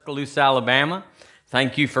Tuscaloosa, Alabama.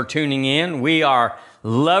 Thank you for tuning in. We are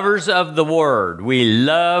lovers of the Word. We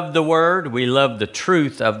love the Word. We love the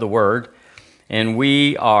truth of the Word. And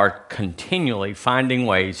we are continually finding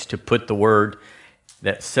ways to put the Word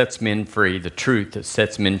that sets men free, the truth that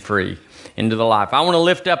sets men free, into the life. I want to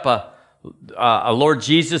lift up a Lord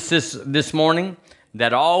Jesus this morning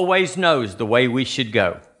that always knows the way we should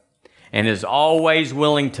go and is always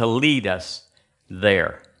willing to lead us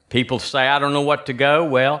there. People say, I don't know what to go.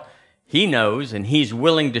 Well, He knows, and He's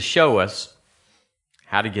willing to show us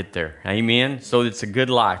how to get there. Amen? So it's a good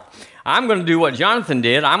life. I'm going to do what Jonathan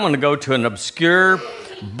did. I'm going to go to an obscure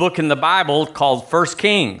book in the Bible called 1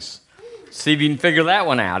 Kings. See if you can figure that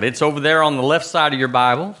one out. It's over there on the left side of your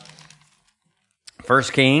Bible. 1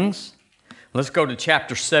 Kings. Let's go to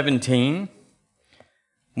chapter 17.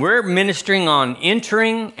 We're ministering on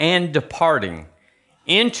entering and departing.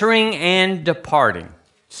 Entering and departing.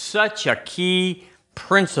 Such a key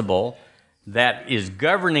principle that is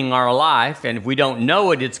governing our life, and if we don't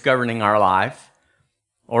know it, it's governing our life.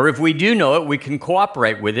 Or if we do know it, we can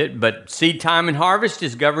cooperate with it, but seed time and harvest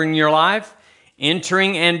is governing your life.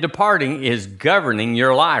 Entering and departing is governing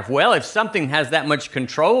your life. Well, if something has that much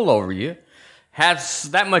control over you, has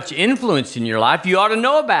that much influence in your life, you ought to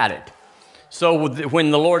know about it. So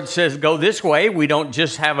when the Lord says, go this way, we don't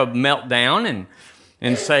just have a meltdown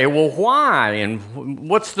and say, well, why? And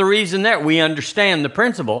what's the reason there? We understand the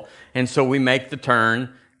principle, and so we make the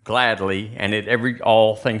turn gladly, and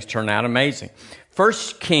all things turn out amazing. 1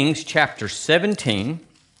 Kings chapter 17.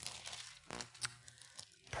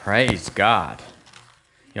 Praise God.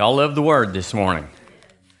 Y'all love the Word this morning.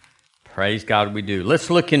 Praise God we do. Let's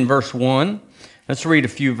look in verse 1. Let's read a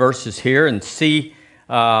few verses here and see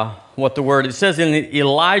what the Word... It says in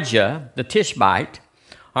Elijah, the Tishbite.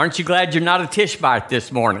 Aren't you glad you're not a Tishbite this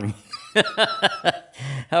morning?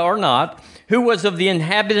 Or not. Who was of the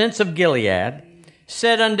inhabitants of Gilead,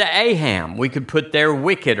 said unto Ahab, we could put there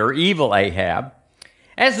wicked or evil Ahab,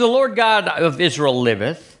 as the Lord God of Israel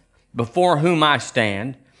liveth, before whom I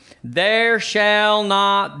stand, there shall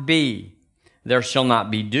not be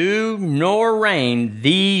dew nor rain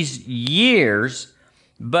these years,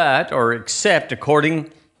 but, or except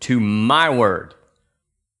according to my word.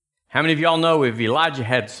 How many of y'all know if Elijah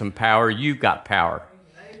had some power, you've got power?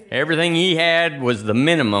 Everything he had was the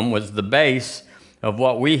minimum, was the base of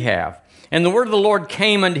what we have. And the word of the Lord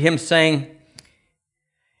came unto him, saying,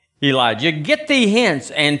 Elijah, get thee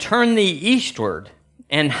hence, and turn thee eastward,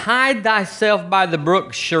 and hide thyself by the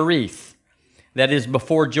brook Cherith, that is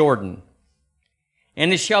before Jordan.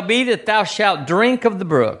 And it shall be that thou shalt drink of the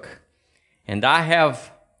brook, and I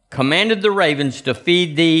have commanded the ravens to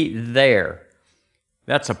feed thee there.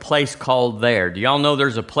 That's a place called there. Do y'all know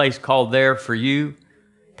there's a place called there for you?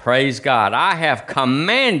 Praise God. I have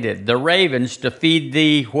commanded the ravens to feed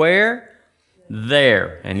thee where?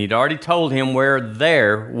 There. And he'd already told him where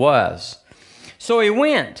there was. So he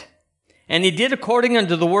went, and he did according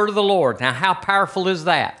unto the word of the Lord. Now, how powerful is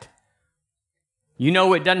that? You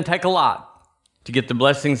know it doesn't take a lot to get the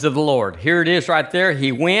blessings of the Lord. Here it is right there.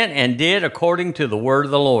 He went and did according to the word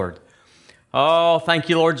of the Lord. Oh, thank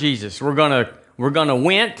you, Lord Jesus. We're going to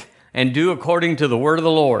went and do according to the word of the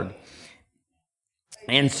Lord.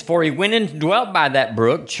 And for he went and dwelt by that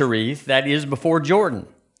brook, Cherith, that is before Jordan.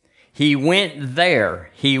 He went there.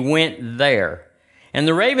 And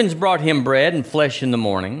the ravens brought him bread and flesh in the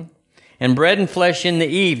morning, and bread and flesh in the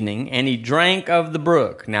evening, and he drank of the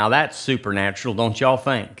brook. Now that's supernatural, don't y'all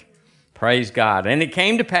think? Praise God. And it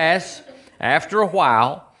came to pass, after a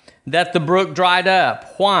while, that the brook dried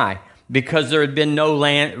up. Why? Because there had been no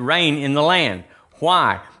rain in the land.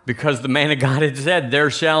 Why? Because the man of God had said,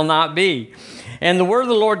 there shall not be. And the word of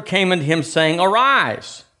the Lord came unto him, saying,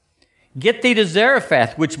 Arise, get thee to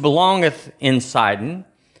Zarephath, which belongeth in Sidon,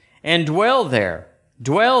 and dwell there.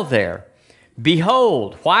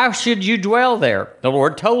 Behold, why should you dwell there? The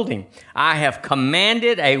Lord told him, I have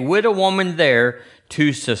commanded a widow woman there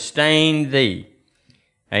to sustain thee.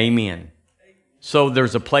 Amen. So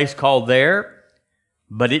there's a place called there,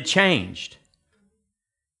 but it changed.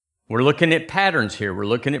 We're looking at patterns here. We're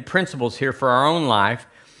looking at principles here for our own life.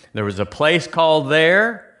 There was a place called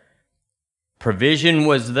there. Provision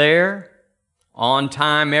was there. On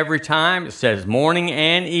time, every time. It says morning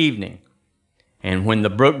and evening. And when the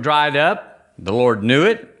brook dried up, the Lord knew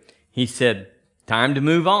it. He said, time to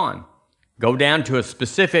move on. Go down to a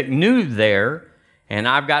specific new there. And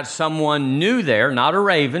I've got someone new there, not a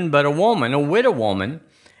raven, but a woman, a widow woman.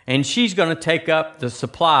 And she's going to take up the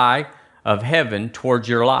supply of heaven towards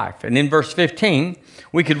your life. And in verse 15,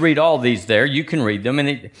 we could read all these there. You can read them.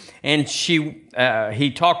 And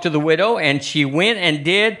he talked to the widow, and she went and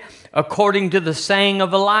did according to the saying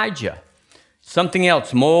of Elijah. Something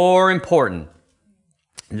else more important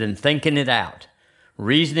than thinking it out,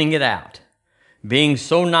 reasoning it out, being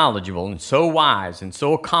so knowledgeable and so wise and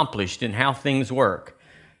so accomplished in how things work.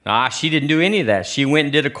 She didn't do any of that. She went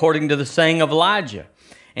and did according to the saying of Elijah.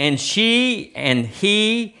 And she and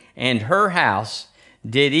he and her house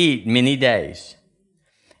did eat many days.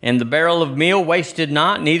 And the barrel of meal wasted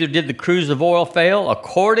not, neither did the cruse of oil fail,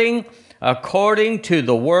 according to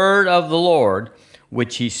the word of the Lord,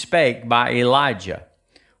 which he spake by Elijah.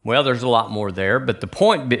 Well, there's a lot more there, but the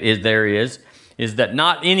point is that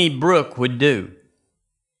not any brook would do.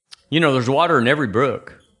 You know, there's water in every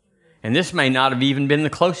brook. And this may not have even been the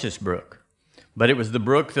closest brook, but it was the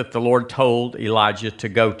brook that the Lord told Elijah to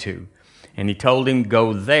go to. And he told him,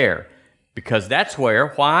 go there, because that's where,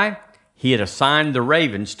 why? He had assigned the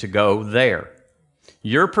ravens to go there.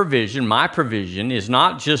 Your provision, my provision, is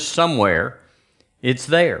not just somewhere, it's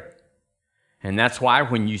there. And that's why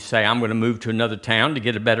when you say, I'm going to move to another town to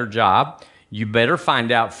get a better job, you better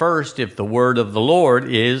find out first if the word of the Lord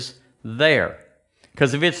is there.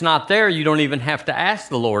 Because if it's not there, you don't even have to ask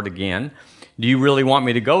the Lord again, do you really want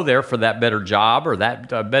me to go there for that better job or that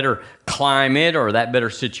better climate or that better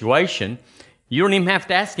situation? You don't even have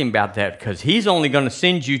to ask him about that because he's only going to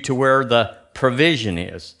send you to where the provision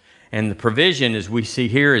is. And the provision, as we see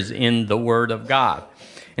here, is in the Word of God.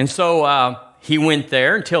 And so he went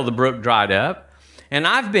there until the brook dried up. And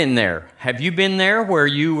I've been there. Have you been there where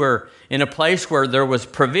you were in a place where there was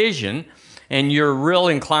provision and you're real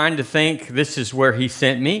inclined to think, this is where he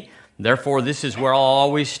sent me, therefore this is where I'll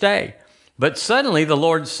always stay. But suddenly the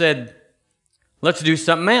Lord said, let's do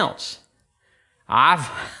something else. I've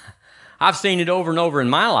seen it over and over in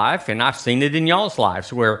my life, and I've seen it in y'all's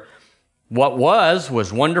lives, where what was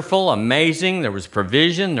wonderful, amazing, there was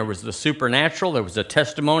provision, there was the supernatural, there was a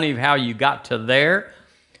testimony of how you got to there,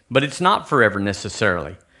 but it's not forever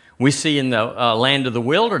necessarily. We see in the land of the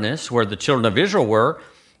wilderness where the children of Israel were,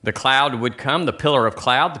 the cloud would come, the pillar of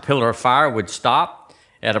cloud, the pillar of fire would stop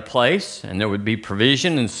at a place, and there would be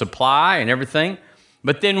provision and supply and everything.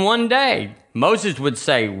 But then one day, Moses would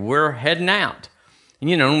say, we're heading out. And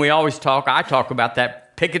you know, and I talk about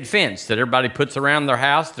that picket fence that everybody puts around their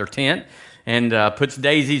house, their tent, and puts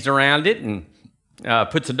daisies around it and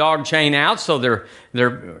puts a dog chain out so they're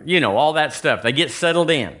all that stuff. They get settled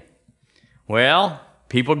in. Well,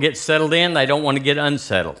 people get settled in, they don't want to get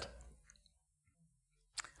unsettled.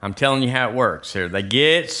 I'm telling you how it works here. They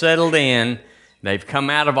get settled in, they've come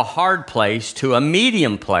out of a hard place to a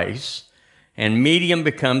medium place, and medium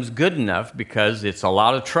becomes good enough because it's a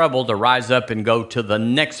lot of trouble to rise up and go to the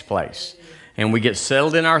next place. And we get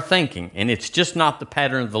settled in our thinking, and it's just not the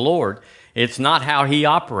pattern of the Lord. It's not how he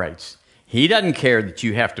operates. He doesn't care that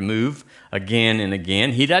you have to move again and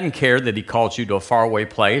again. He doesn't care that he calls you to a faraway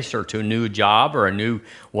place or to a new job or a new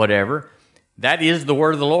whatever. That is the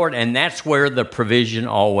word of the Lord, and that's where the provision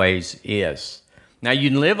always is. Now, you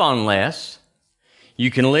can live on less.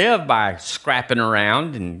 You can live by scrapping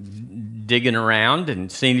around and digging around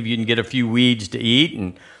and seeing if you can get a few weeds to eat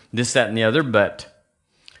and this, that, and the other, but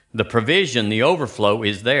the provision, the overflow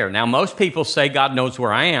is there. Now, most people say God knows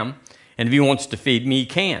where I am, and if he wants to feed me, he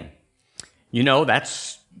can. You know,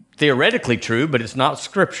 that's theoretically true, but it's not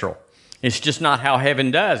scriptural. It's just not how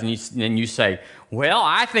heaven does. And you say, well,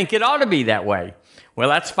 I think it ought to be that way. Well,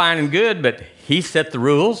 that's fine and good, but he set the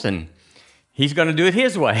rules, and he's going to do it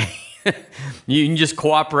his way. You can just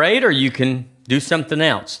cooperate, or you can do something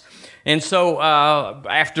else. And so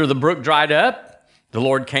after the brook dried up, the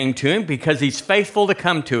Lord came to him because he's faithful to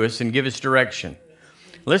come to us and give us direction.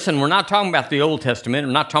 Listen, we're not talking about the Old Testament.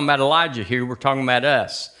 We're not talking about Elijah here. We're talking about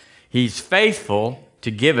us. He's faithful to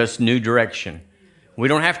give us new direction. We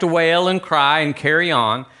don't have to wail and cry and carry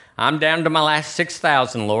on. I'm down to my last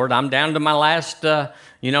 6,000, Lord. I'm down to my last, the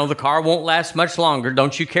car won't last much longer.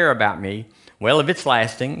 Don't you care about me? Well, if it's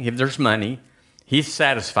lasting, if there's money, he's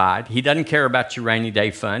satisfied. He doesn't care about your rainy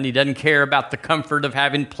day fund. He doesn't care about the comfort of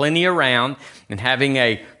having plenty around and having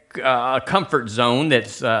a comfort zone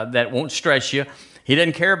that won't stress you. He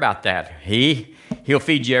doesn't care about that. He'll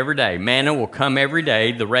feed you every day. Manna will come every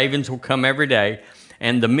day. The ravens will come every day.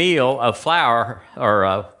 And the meal of flour or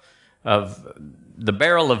of the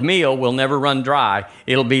barrel of meal will never run dry.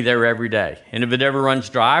 It'll be there every day. And if it ever runs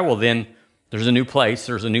dry, well, then there's a new place.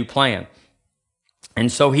 There's a new plan.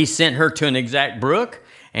 And so he sent her to an exact brook,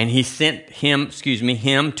 and he sent him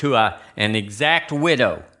to an exact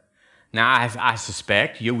widow. Now, I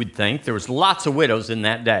suspect, you would think, there was lots of widows in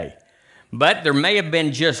that day. But there may have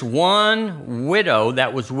been just one widow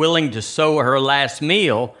that was willing to sow her last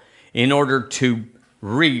meal in order to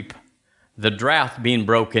reap the drought being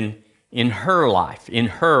broken in her life, in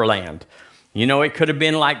her land. You know, it could have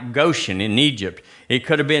been like Goshen in Egypt. It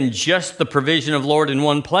could have been just the provision of the Lord in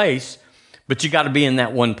one place, but you got to be in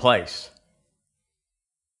that one place.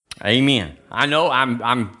 Amen. I know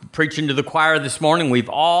I'm preaching to the choir this morning. We've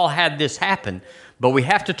all had this happen, but we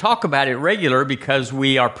have to talk about it regular because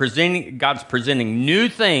God's presenting new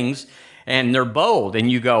things, and they're bold.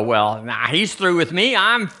 And you go, well, nah, he's through with me.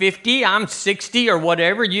 I'm 50, I'm 60 or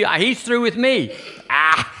whatever. He's through with me.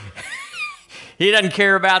 He doesn't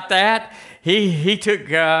care about that. He took,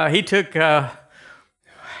 how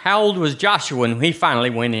old was Joshua when he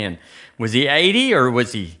finally went in? Was he 80 or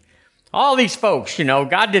was he? All these folks, you know,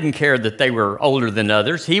 God didn't care that they were older than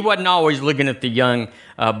others. He wasn't always looking at the young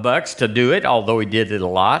bucks to do it, although he did it a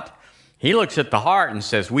lot. He looks at the heart and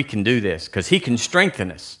says, we can do this because he can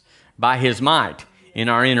strengthen us by his might in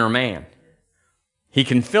our inner man. He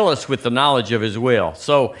can fill us with the knowledge of his will.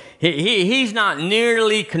 So he's not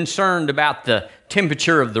nearly concerned about the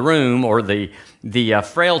temperature of the room or the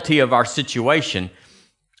frailty of our situation.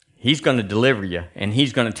 He's going to deliver you, and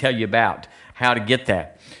he's going to tell you about how to get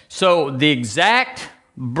that. So the exact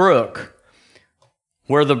brook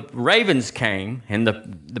where the ravens came and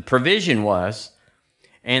the provision was,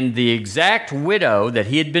 and the exact widow that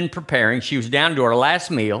he had been preparing, she was down to her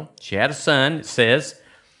last meal. She had a son, it says,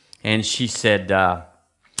 and she said,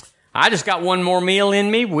 I just got one more meal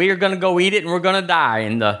in me. We are going to go eat it and we're going to die.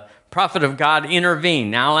 And the prophet of God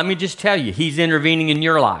intervened. Now, let me just tell you, he's intervening in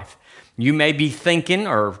your life. You may be thinking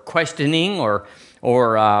or questioning or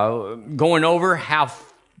going over how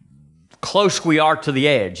close we are to the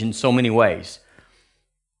edge in so many ways.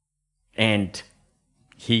 And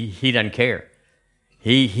he doesn't care.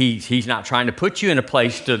 He's not trying to put you in a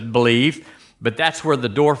place to believe, but that's where the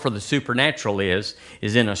door for the supernatural is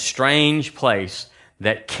in a strange place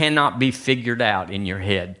that cannot be figured out in your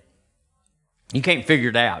head. You can't figure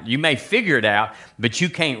it out. You may figure it out, but you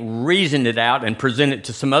can't reason it out and present it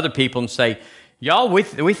to some other people and say, y'all, we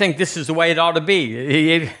think this is the way it ought to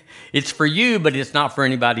be. It's for you, but it's not for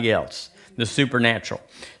anybody else. The supernatural.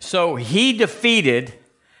 So he defeated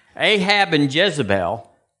Ahab and Jezebel.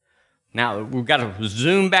 Now, we've got to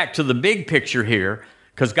zoom back to the big picture here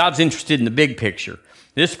because God's interested in the big picture.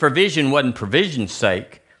 This provision wasn't provision's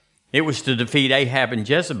sake. It was to defeat Ahab and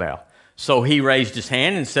Jezebel. So he raised his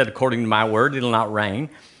hand and said, according to my word, it'll not rain.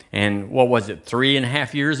 And what was it,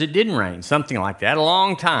 3.5 years it didn't rain, something like that, a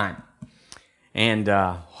long time. And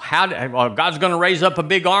God's going to raise up a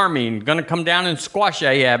big army and going to come down and squash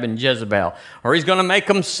Ahab and Jezebel, or he's going to make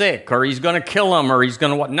them sick, or he's going to kill them, or he's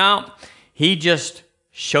going to what? No, he just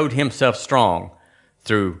showed himself strong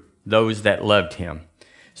through those that loved him.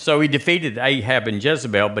 So he defeated Ahab and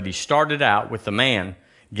Jezebel, but he started out with the man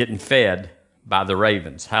getting fed by the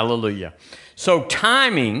ravens. Hallelujah. So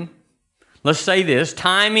timing, let's say this,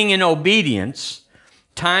 timing and obedience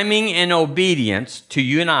to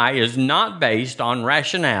you and I is not based on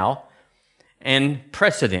rationale and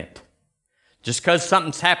precedent. Just because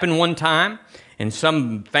something's happened one time and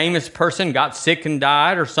some famous person got sick and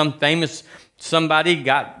died, or somebody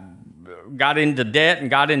got into debt and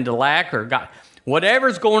got into lack, or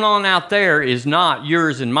whatever's going on out there is not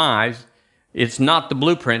yours and mine. It's not the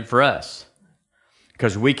blueprint for us.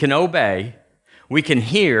 Because we can obey, we can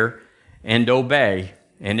hear and obey,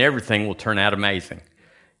 and everything will turn out amazing.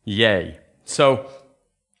 Yay. So,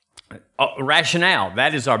 rationale,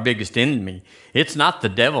 that is our biggest enemy. It's not the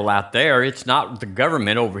devil out there. It's not the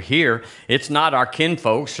government over here. It's not our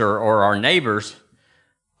kinfolks or our neighbors.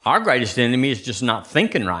 Our greatest enemy is just not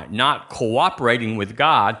thinking right, not cooperating with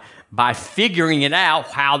God by figuring it out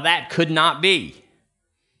how that could not be.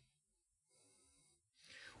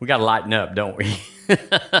 We got to lighten up, don't we?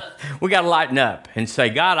 We got to lighten up and say,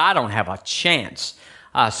 God, I don't have a chance.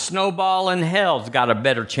 A snowball in hell's got a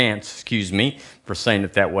better chance, excuse me for saying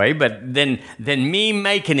it that way, but than me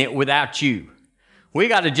making it without you. We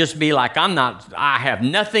got to just be like, I have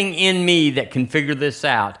nothing in me that can figure this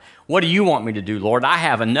out. What do you want me to do, Lord? I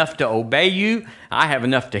have enough to obey you. I have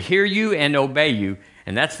enough to hear you and obey you.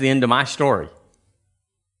 And that's the end of my story.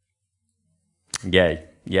 Yay,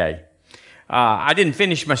 yay. I didn't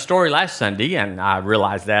finish my story last Sunday, and I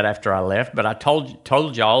realized that after I left, but I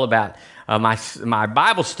told y'all about my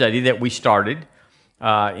Bible study that we started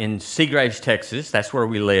in Seagraves, Texas. That's where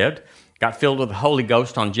we lived. Got filled with the Holy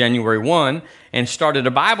Ghost on January 1 and started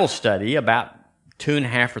a Bible study about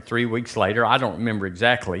 2.5 or 3 weeks later. I don't remember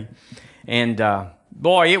exactly. And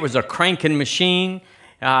boy, it was a cranking machine.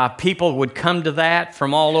 People would come to that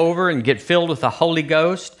from all over and get filled with the Holy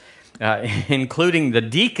Ghost, including the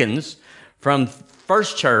deacons from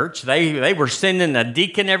First Church. They were sending a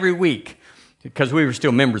deacon every week because we were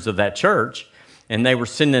still members of that church. and they were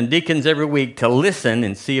sending deacons every week to listen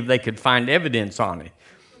and see if they could find evidence on it.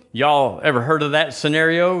 Y'all ever heard of that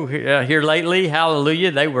scenario here lately?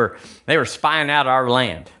 Hallelujah. They were spying out our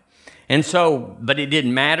land. And so, but it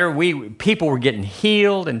didn't matter. People were getting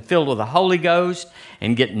healed and filled with the Holy Ghost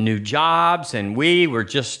and getting new jobs. And we were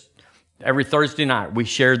just, every Thursday night, we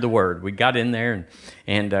shared the word. We got in there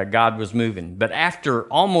and God was moving. But after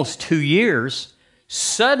almost 2 years,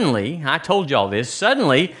 suddenly, I told y'all this,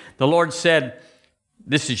 suddenly the Lord said,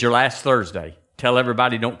 this is your last Thursday. Tell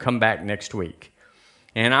everybody don't come back next week.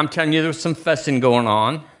 And I'm telling you, there was some fussing going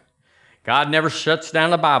on. God never shuts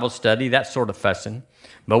down a Bible study, that sort of fussing.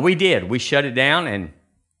 But we did. We shut it down,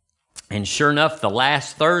 and sure enough, the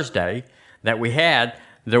last Thursday that we had,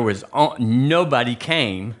 there was nobody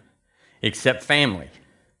came except family.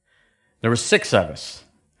 There were 6 of us.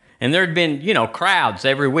 And there had been, crowds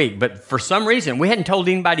every week. But for some reason, we hadn't told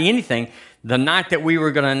anybody anything. The night that we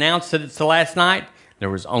were going to announce that it's the last night, there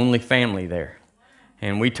was only family there.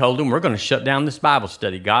 And we told them, we're going to shut down this Bible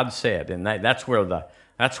study, God said. And that's where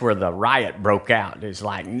the riot broke out. It's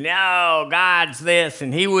like, no, God's this,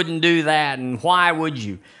 and he wouldn't do that, and why would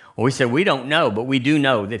you? Well, we said, we don't know, but we do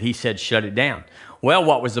know that he said shut it down. Well,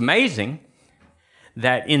 what was amazing,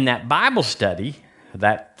 that in that Bible study,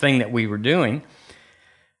 that thing that we were doing,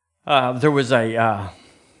 there was a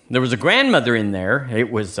grandmother in there.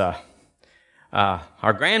 It was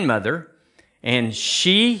our grandmother, and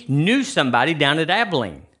she knew somebody down at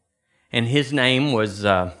Abilene, and his name was,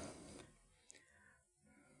 I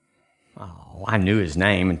knew his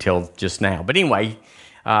name until just now. But anyway,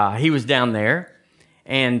 he was down there,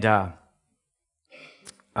 and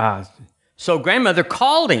so grandmother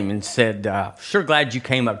called him and said, sure glad you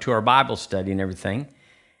came up to our Bible study and everything.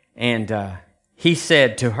 And he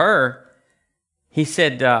said to her,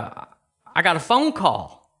 I got a phone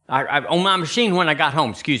call. On my machine when I got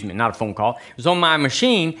home, not a phone call. It was on my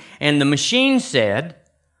machine, and the machine said,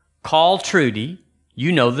 call Trudy,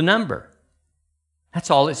 you know the number.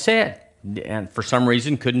 That's all it said. And for some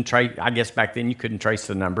reason, I guess back then you couldn't trace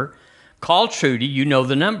the number. Call Trudy, you know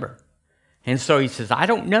the number. And so he says, I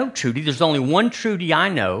don't know Trudy. There's only one Trudy I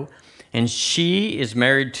know, and she is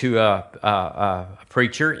married to a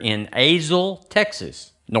preacher in Azle,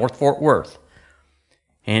 Texas, North Fort Worth.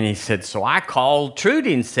 And he said, so I called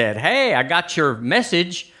Trudy and said, hey, I got your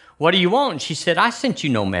message. What do you want? And she said, I sent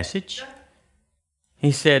you no message.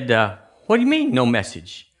 He said, what do you mean, no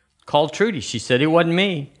message? Called Trudy. She said, it wasn't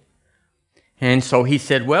me. And so he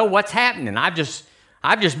said, well, what's happening? I've just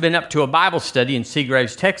been up to a Bible study in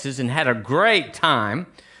Seagraves, Texas, and had a great time.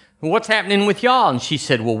 What's happening with y'all? And she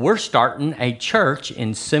said, well, we're starting a church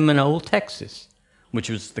in Seminole, Texas, which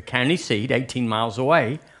was the county seat, 18 miles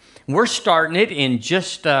away. We're starting it in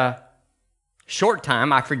just a short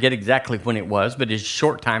time. I forget exactly when it was, but it's a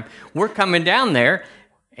short time. We're coming down there,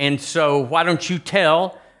 and so why don't you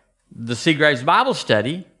tell the Seagraves Bible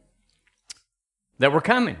study that we're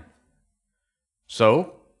coming?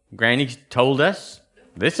 So Granny told us,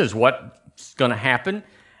 this is what's going to happen,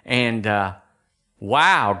 and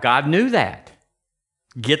wow, God knew that.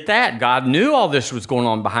 Get that? God knew all this was going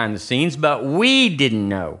on behind the scenes, but we didn't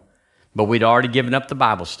know. But we'd already given up the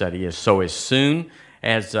Bible study. So as soon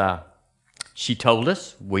as she told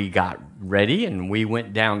us, we got ready and we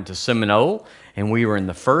went down to Seminole, and we were in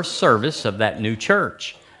the first service of that new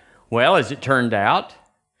church. Well, as it turned out,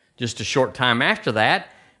 just a short time after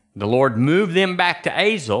that, the Lord moved them back to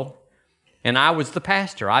Azle, and I was the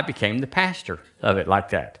pastor. I became the pastor of it like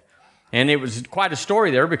that. And it was quite a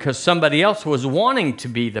story there, because somebody else was wanting to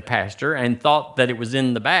be the pastor and thought that it was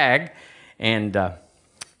in the bag, and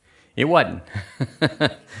it wasn't.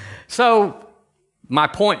 So my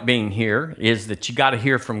point being here is that you got to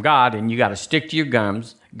hear from God, and you got to stick to your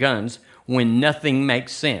guns when nothing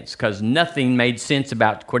makes sense, because nothing made sense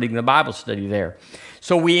about quitting the Bible study there.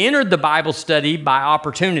 So we entered the Bible study by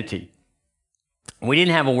opportunity. We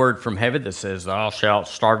didn't have a word from heaven that says, thou shalt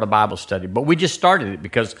start a Bible study, but we just started it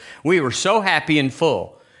because we were so happy and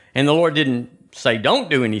full. And the Lord didn't say don't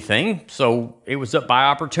do anything, so it was up by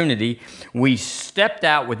opportunity. We stepped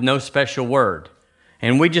out with no special word,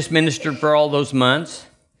 and we just ministered for all those months.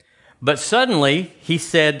 But suddenly, he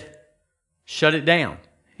said, shut it down.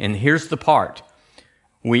 And here's the part.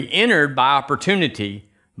 We entered by opportunity,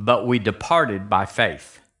 but we departed by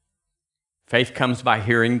faith. Faith comes by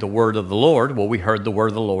hearing the word of the Lord. Well, we heard the word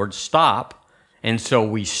of the Lord stop, and so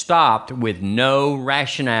we stopped with no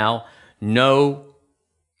rationale, no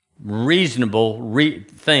reasonable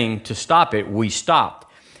thing to stop it. We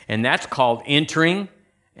stopped, and that's called entering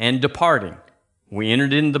and departing. We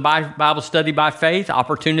entered into the Bible study by faith,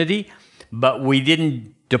 opportunity, but we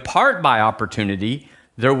didn't depart by opportunity.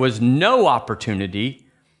 There was no opportunity,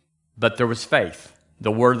 but there was faith,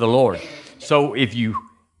 the word of the Lord. So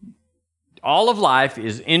all of life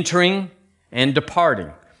is entering and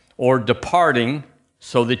departing, or departing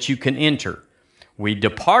so that you can enter. We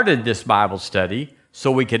departed this Bible study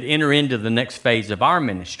so we could enter into the next phase of our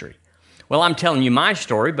ministry. Well, I'm telling you my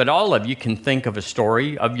story, but all of you can think of a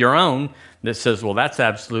story of your own that says, well, that's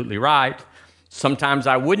absolutely right. Sometimes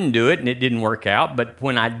I wouldn't do it and it didn't work out, but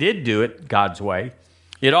when I did do it God's way,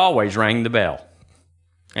 it always rang the bell.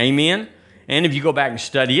 Amen? And if you go back and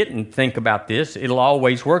study it and think about this, it'll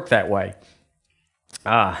always work that way.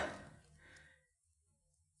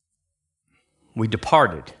 We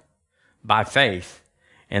departed by faith,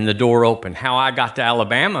 and the door opened. How I got to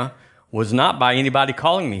Alabama was not by anybody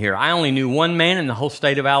calling me here. I only knew one man in the whole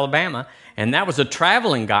state of Alabama, and that was a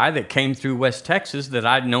traveling guy that came through West Texas that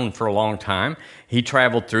I'd known for a long time. He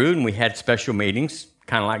traveled through, and we had special meetings,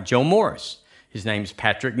 kind of like Joe Morris. His name's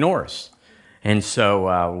Patrick Norris. And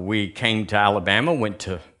so we came to Alabama, went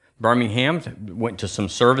to Birmingham, went to some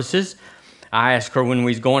services. I asked her when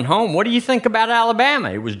we was going home, what do you think about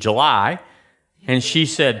Alabama? It was July. And she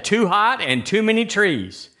said, too hot and too many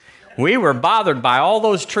trees. We were bothered by all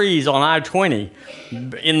those trees on I-20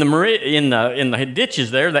 in the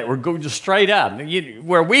ditches there that were going straight up.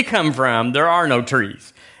 Where we come from, there are no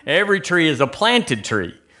trees. Every tree is a planted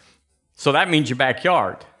tree. So that means your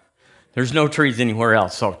backyard. There's no trees anywhere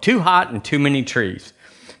else. So too hot and too many trees.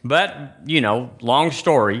 But, long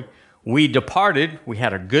story, we departed. We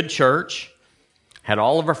had a good church, had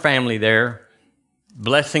all of our family there.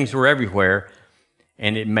 Blessings were everywhere.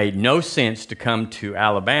 And it made no sense to come to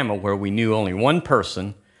Alabama where we knew only one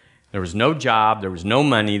person. There was no job, there was no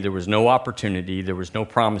money, there was no opportunity, there was no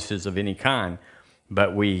promises of any kind.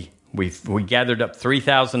 But we gathered up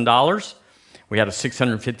 $3,000. We had a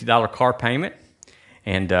 $650 car payment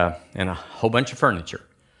and a whole bunch of furniture.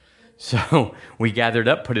 So we gathered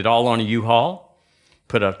up, put it all on a U-Haul,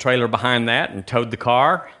 put a trailer behind that and towed the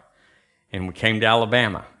car, and we came to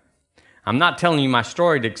Alabama. I'm not telling you my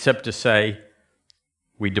story except to say,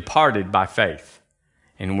 we departed by faith,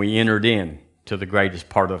 and we entered in to the greatest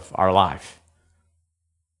part of our life.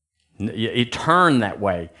 It turned that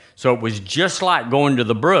way. So it was just like going to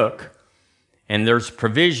the brook, and there's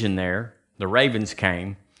provision there. The ravens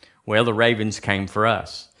came. Well, the ravens came for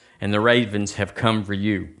us, and the ravens have come for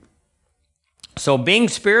you. So being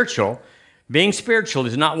spiritual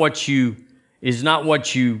is not what you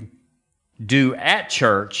do at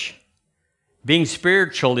church. Being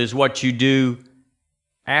spiritual is what you do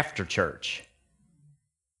after church.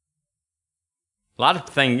 A lot of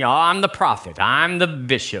things, I'm the prophet, I'm the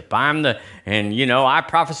bishop, I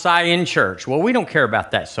prophesy in church. Well, we don't care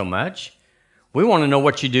about that so much. We want to know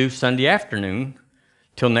what you do Sunday afternoon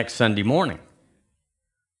till next Sunday morning.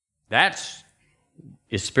 That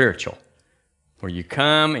is spiritual, where you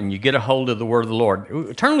come and you get a hold of the word of the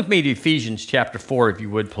Lord. Turn with me to Ephesians chapter 4, if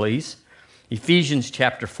you would, please. Ephesians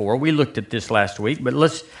chapter 4. We looked at this last week, but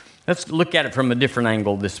let's look at it from a different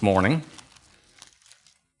angle this morning.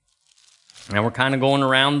 Now we're kind of going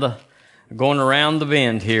around the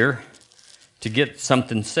bend here to get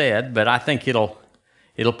something said, but I think it'll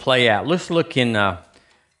play out. Let's look in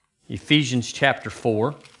Ephesians chapter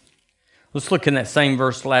 4. Let's look in that same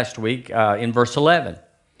verse last week in verse 11.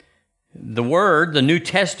 The Word, the New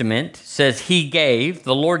Testament, says the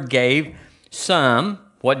Lord gave some.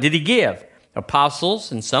 What did He give?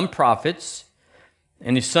 Apostles and some prophets,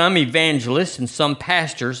 and some evangelists and some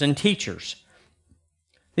pastors and teachers.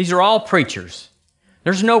 These are all preachers.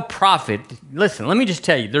 There's no prophet. Listen, let me just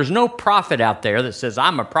tell you, there's no prophet out there that says,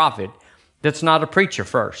 I'm a prophet, that's not a preacher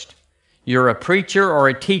first. You're a preacher or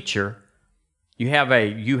a teacher. You have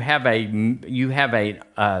an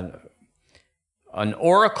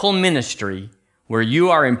oracle ministry where you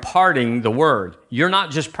are imparting the word. You're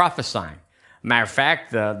not just prophesying. Matter of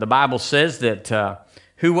fact, the Bible says that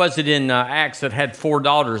who was it in Acts that had 4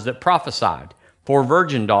 daughters that prophesied? 4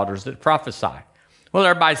 virgin daughters that prophesied. Well,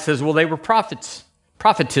 everybody says, well, they were prophets,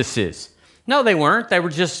 prophetesses. No, they weren't. They were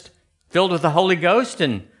just filled with the Holy Ghost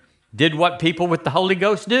and did what people with the Holy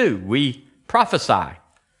Ghost do. We prophesy.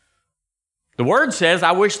 The Word says,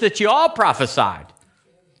 I wish that you all prophesied.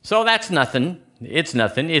 So that's nothing. It's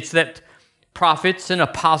nothing. It's that prophets and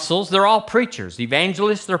apostles, they're all preachers.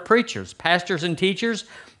 Evangelists, they're preachers. Pastors and teachers,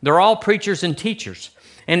 they're all preachers and teachers.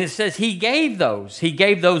 And it says He gave those. He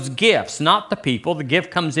gave those gifts, not the people. The gift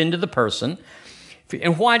comes into the person.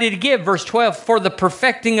 And why did He give? Verse 12, for the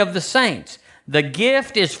perfecting of the saints. The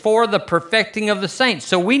gift is for the perfecting of the saints.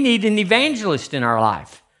 So we need an evangelist in our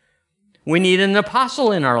life. We need an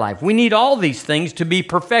apostle in our life. We need all these things to be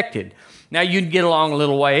perfected. Now, you can get along a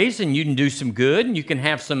little ways, and you can do some good, and you can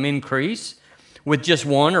have some increase with just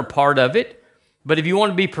one or part of it. But if you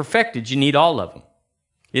want to be perfected, you need all of them.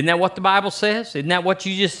 Isn't that what the Bible says? Isn't that what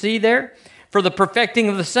you just see there? For the perfecting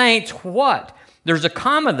of the saints, what? There's a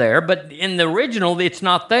comma there, but in the original, it's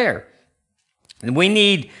not there. And we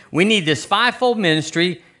need this fivefold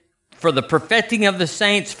ministry for the perfecting of the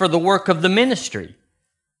saints for the work of the ministry.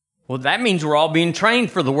 Well, that means we're all being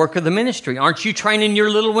trained for the work of the ministry. Aren't you training your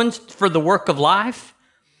little ones for the work of life?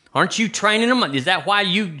 Aren't you training them? Is that why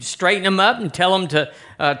you straighten them up and tell them to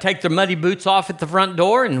take their muddy boots off at the front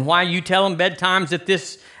door, and why you tell them bedtime's at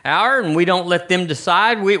this hour and we don't let them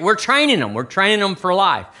decide? We're training them. We're training them for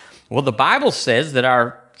life. Well, the Bible says that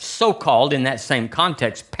our so-called, in that same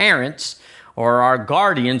context, parents or our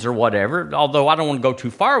guardians or whatever, although I don't want to go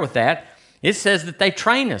too far with that, it says that they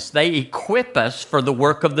train us. They equip us for the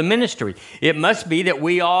work of the ministry. It must be that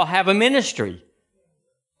we all have a ministry.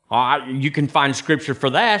 You can find scripture for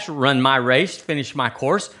that. Run my race, finish my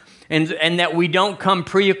course, and that we don't come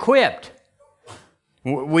pre-equipped.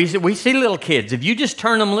 We see little kids. If you just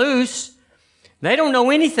turn them loose, they don't know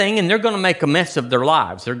anything, and they're going to make a mess of their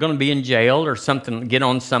lives. They're going to be in jail or something, get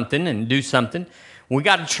on something and do something. We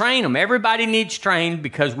got to train them. Everybody needs trained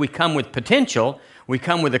because we come with potential. We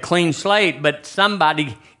come with a clean slate, but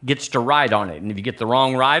somebody gets to ride on it. And if you get the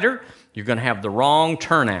wrong rider, you're going to have the wrong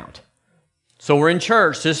turnout. So we're in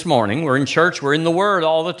church this morning. We're in church. We're in the Word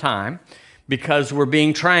all the time because we're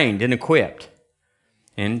being trained and equipped.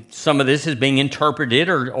 And some of this is being interpreted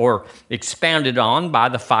or expounded on by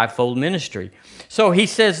the fivefold ministry. So he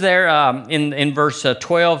says there in verse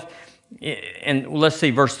 12, and let's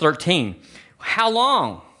see, verse 13. How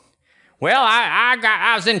long? Well,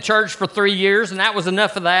 I was in church for 3 years, and that was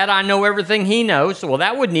enough of that. I know everything he knows. Well,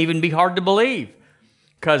 that wouldn't even be hard to believe,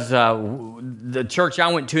 because the church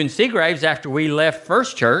I went to in Seagraves after we left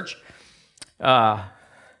First Church,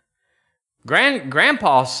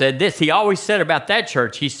 Grandpa said this. He always said about that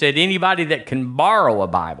church, he said, anybody that can borrow a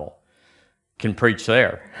Bible can preach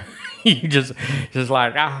there. You just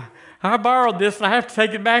like, I borrowed this and I have to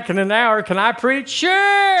take it back in an hour. Can I preach?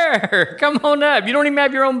 Sure. Come on up. You don't even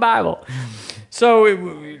have your own Bible.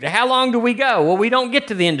 So how long do we go? Well, we don't get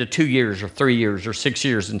to the end of 2 years or 3 years or 6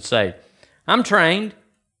 years and say, I'm trained.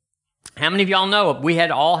 How many of y'all know we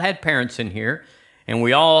all had parents in here, and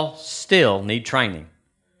we all still need training?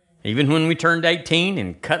 Even when we turned 18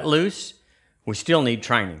 and cut loose, we still need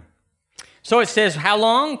training. So it says, how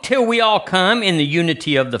long? Till we all come in the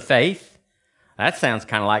unity of the faith. That sounds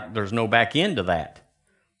kind of like there's no back end to that.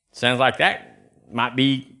 Sounds like that might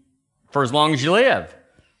be for as long as you live.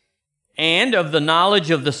 And of the knowledge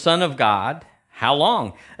of the Son of God, how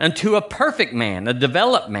long? Unto a perfect man, a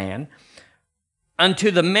developed man, unto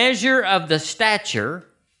the measure of the stature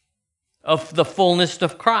of the fullness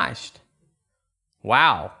of Christ.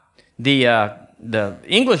 Wow. The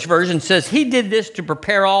English version says he did this to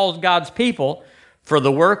prepare all God's people for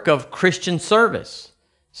the work of Christian service.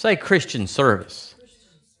 Say Christian service.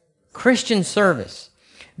 Christian service.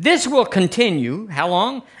 This will continue, how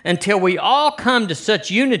long? Until we all come to such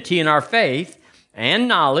unity in our faith and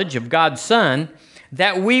knowledge of God's Son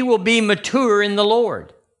that we will be mature in the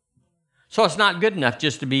Lord. So it's not good enough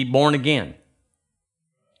just to be born again.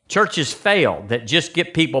 Churches fail that just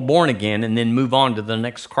get people born again and then move on to the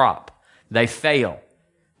next crop. They fail.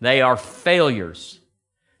 They are failures.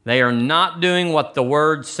 They are not doing what the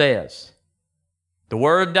Word says. The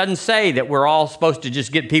Word doesn't say that we're all supposed to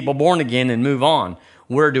just get people born again and move on.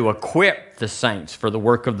 We're to equip the saints for the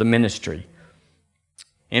work of the ministry.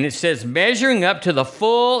 And it says, measuring up to the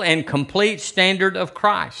full and complete standard of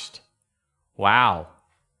Christ. Wow.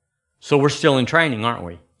 So we're still in training, aren't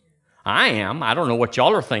we? I am. I don't know what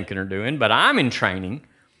y'all are thinking or doing, but I'm in training.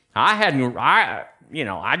 I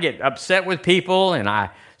get upset with people, and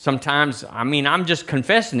I'm just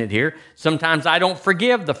confessing it here. Sometimes I don't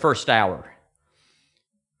forgive the first hour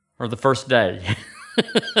or the first day.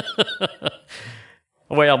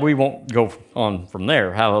 Well, we won't go on from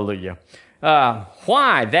there. Hallelujah.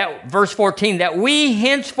 Why? That verse 14, that we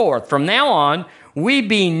henceforth, from now on, we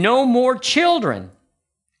be no more children.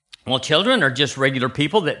 Well, children are just regular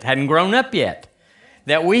people that hadn't grown up yet.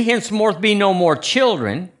 That we henceforth be no more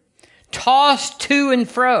children, tossed to and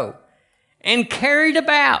fro, and carried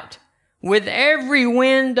about with every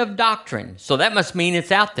wind of doctrine. So that must mean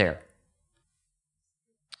it's out there.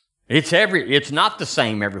 It's not the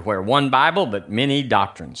same everywhere. One Bible, but many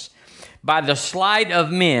doctrines. By the sleight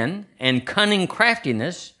of men and cunning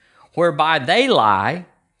craftiness, whereby they lie,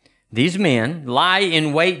 these men lie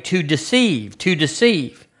in wait to deceive.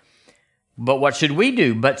 But what should we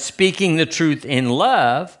do? But speaking the truth in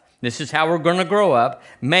love, this is how we're going to grow up,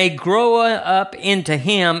 may grow up into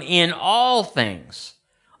him in all things,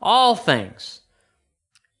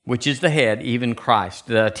 which is the head, even Christ.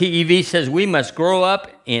 The TEV says we must grow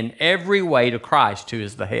up in every way to Christ, who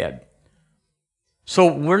is the head.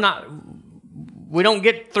 So we don't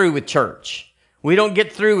get through with church. We don't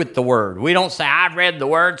get through with the Word. We don't say, I've read the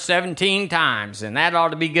Word 17 times, and that ought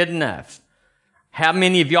to be good enough. How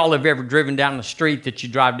many of y'all have ever driven down the street that you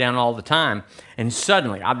drive down all the time, and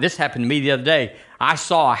suddenly, this happened to me the other day, I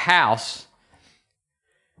saw a house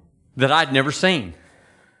that I'd never seen.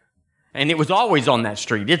 And it was always on that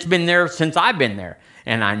street. It's been there since I've been there.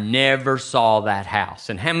 And I never saw that house.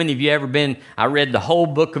 And how many of you ever been, I read the whole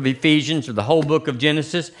book of Ephesians or the whole book of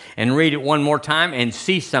Genesis and read it one more time and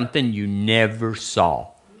see something you never saw.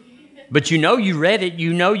 But you read it.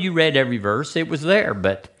 You read every verse. It was there,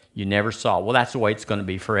 but you never saw. Well, that's the way it's going to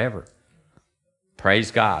be forever. Praise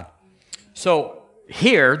God. So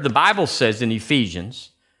here, the Bible says in Ephesians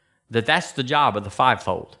that that's the job of the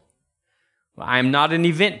fivefold. I am not an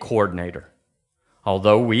event coordinator,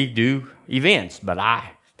 although we do events, but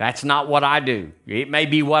that's not what I do. It may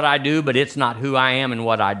be what I do, but it's not who I am and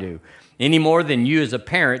what I do. Any more than you as a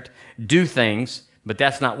parent do things, but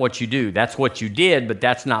that's not what you do. That's what you did, but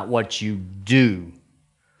that's not what you do.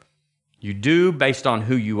 You do based on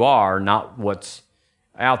who you are, not what's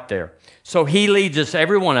out there. So he leads us,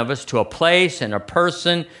 every one of us, to a place and a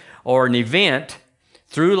person or an event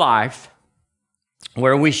through life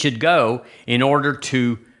where we should go in order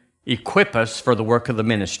to equip us for the work of the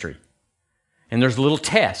ministry. And there's little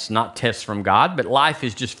tests, not tests from God, but life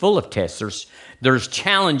is just full of tests. There's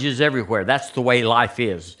challenges everywhere. That's the way life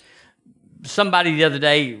is. Somebody the other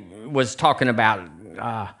day was talking about,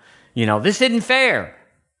 this isn't fair.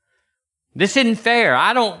 This isn't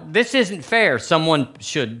fair. This isn't fair. Someone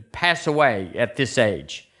should pass away at this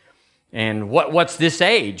age. And what's this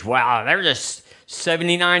age? Well, they're just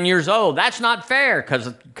 79 years old. That's not fair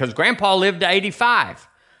because Grandpa lived to 85.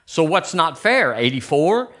 So what's not fair?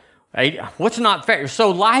 84? What's not fair?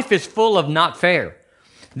 So life is full of not fair.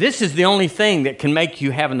 This is the only thing that can make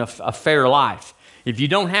you have a fair life. If you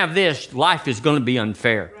don't have this, life is going to be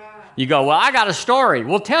unfair. You go, well, I got a story.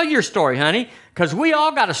 Well, tell your story, honey, because we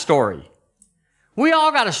all got a story. We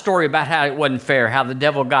all got a story about how it wasn't fair, how the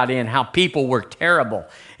devil got in, how people were terrible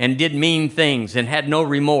and did mean things and had no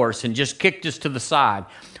remorse and just kicked us to the side.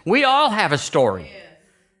 We all have a story.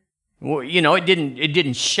 Well, it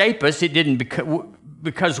didn't shape us. It didn't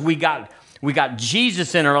because we got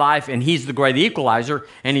Jesus in our life, and he's the great equalizer,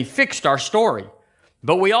 and he fixed our story.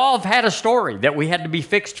 But we all have had a story that we had to be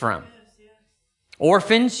fixed from.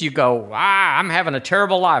 Orphans, you go, I'm having a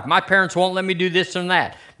terrible life. My parents won't let me do this and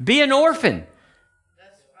that. Be an orphan.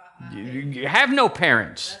 You have no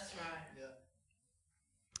parents. That's right.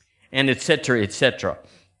 And et cetera, et cetera.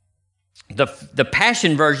 The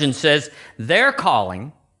Passion Version says their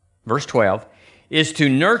calling, verse 12, is to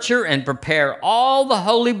nurture and prepare all the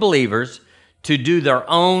holy believers to do their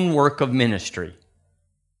own work of ministry.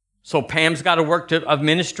 So Pam's got a work of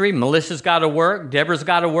ministry, Melissa's got to work, Deborah's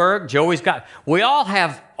got to work, we all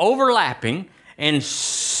have overlapping and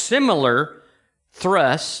similar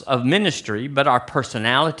thrusts of ministry, but our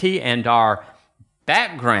personality and our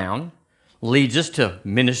background leads us to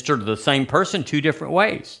minister to the same person two different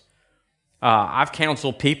ways. I've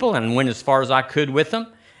counseled people and went as far as I could with them,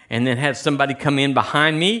 and then had somebody come in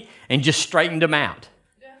behind me and just straightened them out.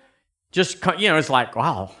 Yeah. Just, it's like,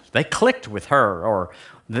 wow, they clicked with her, or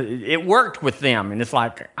it worked with them. And it's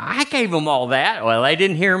like, I gave them all that. Well, they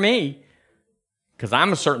didn't hear me because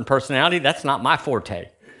I'm a certain personality. That's not my forte.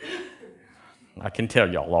 I can tell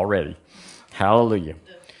y'all already. Hallelujah.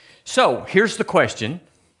 So here's the question.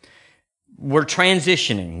 We're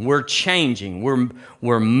transitioning. We're changing.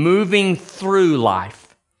 We're moving through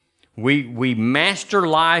life. We master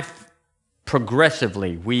life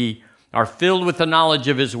progressively. We are filled with the knowledge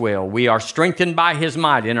of His will. We are strengthened by His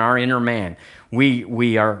might in our inner man.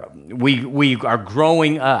 We are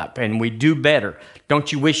growing up, and we do better.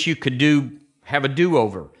 Don't you wish you could have a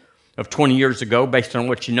do-over of 20 years ago based on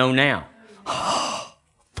what you know now?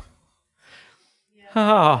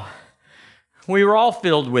 We were all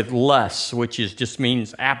filled with lusts, which just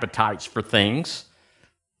means appetites for things.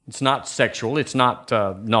 It's not sexual. It's not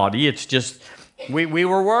naughty. It's just we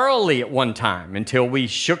were worldly at one time until we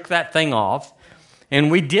shook that thing off, and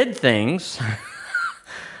we did things,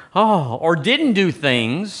 or didn't do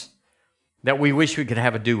things that we wish we could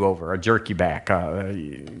have a do-over, a jerky back.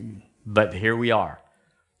 But here we are.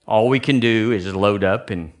 All we can do is load up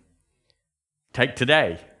and take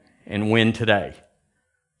today and win today,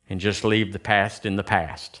 and just leave the past in the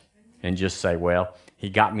past and just say, well, He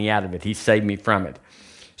got me out of it. He saved me from it.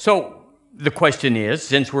 So the question is,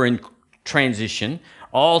 since we're in transition,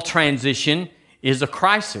 all transition is a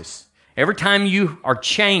crisis. Every time you are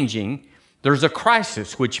changing, there's a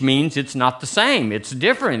crisis, which means it's not the same. It's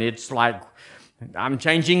different. It's like, I'm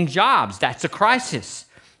changing jobs. That's a crisis.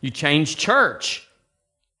 You change church.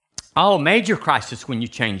 Oh, major crisis when you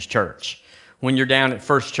change church. When you're down at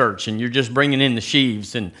First Church and you're just bringing in the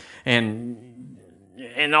sheaves and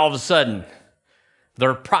all of a sudden,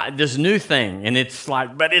 this new thing, and it's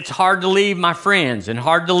like, but it's hard to leave my friends and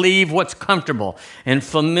hard to leave what's comfortable and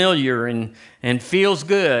familiar and feels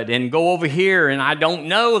good and go over here, and I don't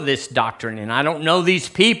know this doctrine and I don't know these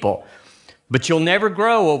people. But you'll never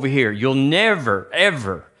grow over here. You'll never,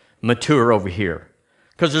 ever mature over here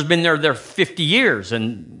because there's been there 50 years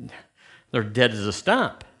and they're dead as a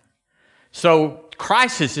stump. So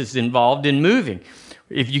crisis is involved in moving.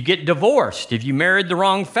 If you get divorced, if you married the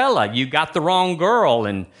wrong fella, you got the wrong girl,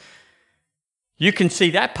 and you can see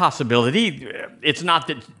that possibility. It's not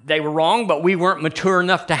that they were wrong, but we weren't mature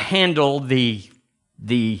enough to handle the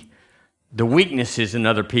weaknesses in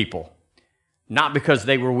other people. Not because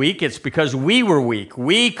they were weak, it's because we were weak.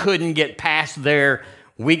 We couldn't get past their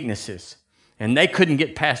weaknesses, and they couldn't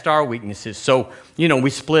get past our weaknesses. So, we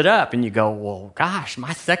split up, and you go, well, gosh,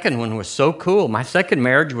 my second one was so cool. My second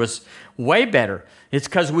marriage was way better. It's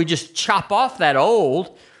because we just chop off that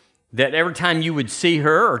old, that every time you would see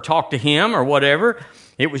her or talk to him or whatever,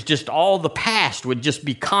 it was just all the past would just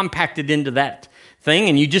be compacted into that thing,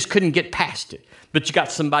 and you just couldn't get past it. But you got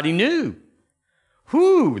somebody new.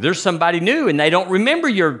 There's somebody new, and they don't remember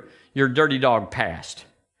your dirty dog past.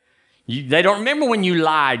 They don't remember when you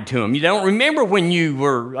lied to them. You don't remember when you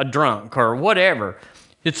were a drunk or whatever.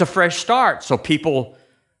 It's a fresh start. So people,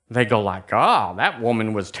 they go like, oh, that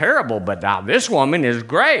woman was terrible, but now this woman is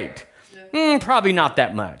great. Probably not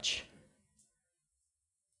that much.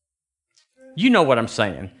 You know what I'm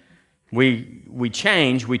saying. We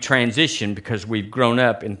change, we transition because we've grown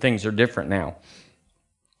up and things are different now.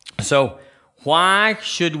 So why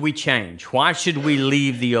should we change? Why should we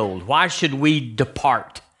leave the old? Why should we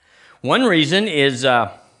depart? One reason is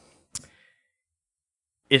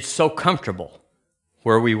it's so comfortable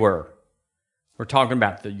where we were. We're talking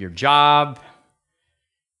about your job,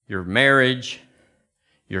 your marriage,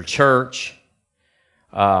 your church.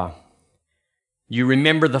 You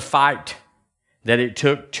remember the fight that it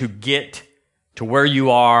took to get to where you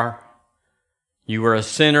are. You were a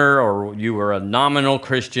sinner, or you were a nominal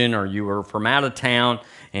Christian, or you were from out of town,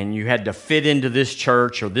 and you had to fit into this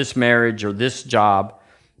church or this marriage or this job.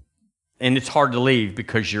 And it's hard to leave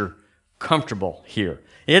because you're comfortable here.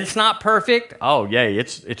 It's not perfect. Oh, yay,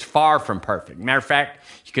 it's far from perfect. Matter of fact,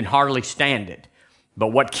 you can hardly stand it. But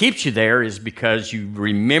what keeps you there is because you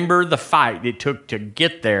remember the fight it took to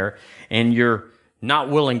get there, and you're not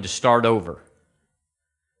willing to start over.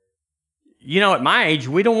 At my age,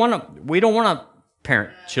 we don't want to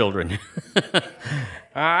parent children.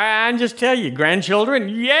 I just tell you, grandchildren,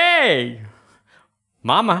 yay!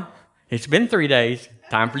 Mama, it's been 3 days.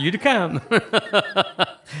 Time for you to come.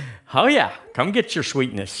 Oh yeah, come get your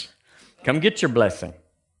sweetness. Come get your blessing.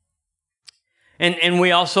 And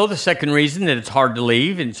we also, the second reason that it's hard to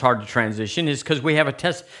leave and it's hard to transition is because we have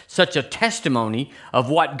such a testimony of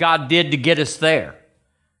what God did to get us there.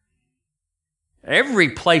 Every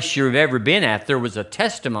place you've ever been at, there was a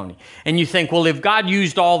testimony. And you think, well, if God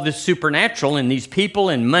used all this supernatural and these people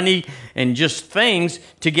and money and just things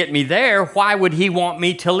to get me there, why would he want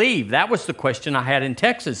me to leave? That was the question I had in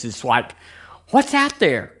Texas. It's like, what's out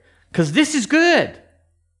there? Because this is good.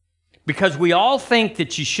 Because we all think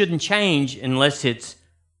that you shouldn't change unless it's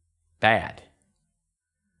bad.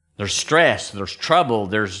 There's stress, there's trouble,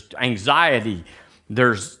 there's anxiety,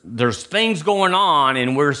 there's things going on,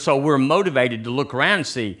 and we're motivated to look around and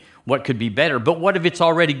see what could be better. But what if it's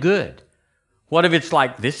already good? What if it's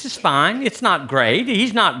like, this is fine, it's not great,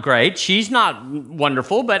 he's not great, she's not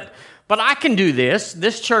wonderful, but I can do this.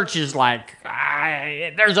 This church is like,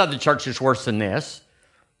 there's other churches worse than this.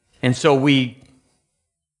 And so we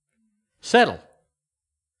settle.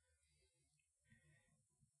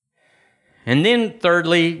 And then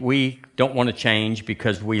thirdly, we don't want to change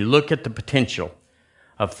because we look at the potential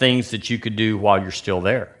of things that you could do while you're still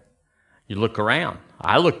there. You look around.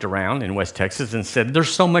 I looked around in West Texas and said,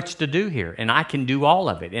 there's so much to do here, and I can do all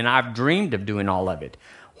of it, and I've dreamed of doing all of it.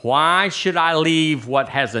 Why should I leave what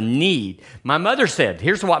has a need? My mother said,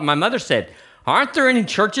 here's what my mother said, aren't there any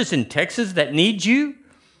churches in Texas that need you?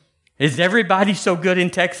 Is everybody so good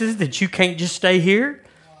in Texas that you can't just stay here?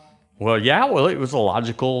 Well, yeah, it was a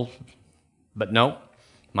logical, but no,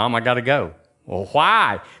 Mom, I got to go. Well,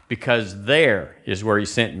 why? Because there is where he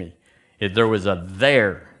sent me. There was a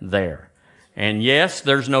there. And yes,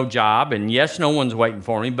 there's no job, and yes, no one's waiting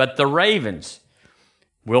for me, but the ravens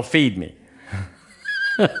will feed me.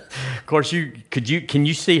 Of course, can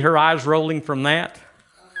you see her eyes rolling from that?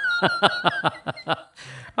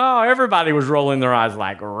 Oh, everybody was rolling their eyes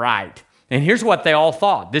like, right. And here's what they all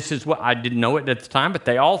thought. This is what I didn't know it at the time, but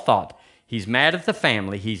they all thought, he's mad at the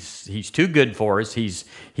family. He's too good for us. He's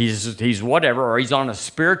whatever, or he's on a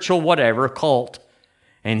spiritual whatever cult,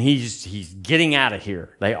 and he's getting out of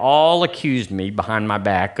here. They all accused me behind my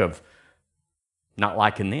back of not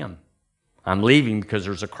liking them. I'm leaving because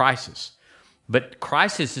there's a crisis. But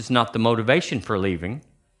crisis is not the motivation for leaving.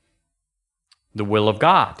 The will of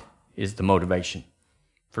God is the motivation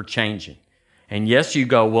for changing. And yes, you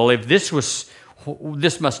go, well, if this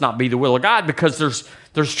must not be the will of God, because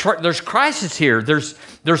there's crisis here.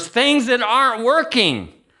 There's things that aren't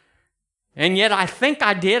working. And yet I think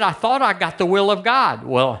I did. I thought I got the will of God.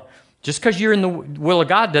 Well, just because you're in the will of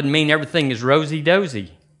God doesn't mean everything is rosy-dozy.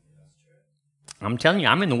 I'm telling you,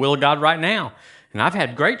 I'm in the will of God right now. And I've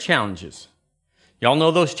had great challenges. Y'all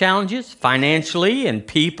know those challenges? Financially and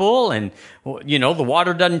people and, the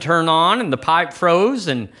water doesn't turn on and the pipe froze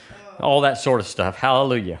and all that sort of stuff.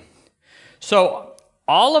 Hallelujah. So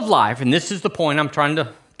all of life, and this is the point I'm trying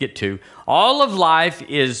to get to, all of life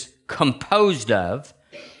is composed of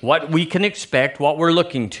what we can expect, what we're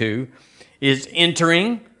looking to, is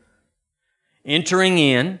entering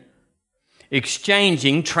in,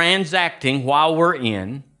 exchanging, transacting while we're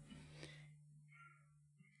in,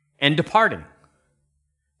 and departing.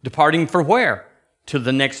 Departing for where? To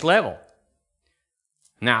the next level.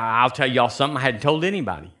 Now, I'll tell y'all something I hadn't told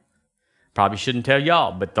anybody. Probably shouldn't tell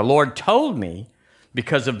y'all, but the Lord told me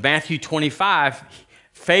because of Matthew 25,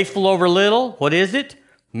 faithful over little, what is it?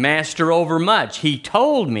 Master over much. He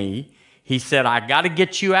told me, he said, I got to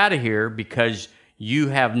get you out of here because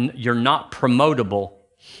you're not promotable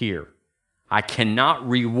here. I cannot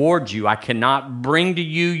reward you. I cannot bring to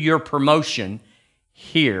you your promotion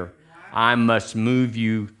here. I must move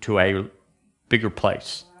you to a bigger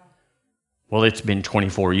place. Well, it's been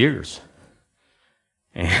 24 years.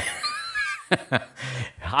 And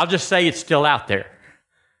I'll just say it's still out there.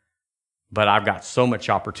 But I've got so much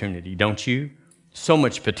opportunity, don't you? So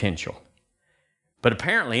much potential. But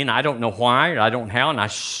apparently, and I don't know why, I don't know how, and I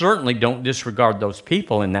certainly don't disregard those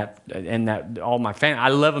people in that all my family. I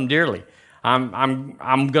love them dearly. I'm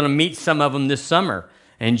going to meet some of them this summer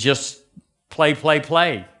and just play.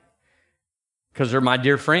 Because they're my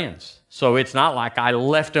dear friends. So it's not like I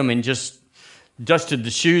left them and just dusted the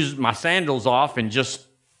shoes, my sandals off and just...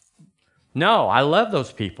 No, I love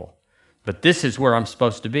those people. But this is where I'm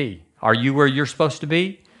supposed to be. Are you where you're supposed to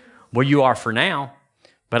be? Well, you are for now.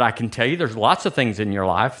 But I can tell you there's lots of things in your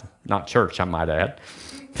life, not church, I might add,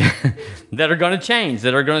 that are going to change,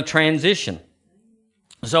 that are going to transition.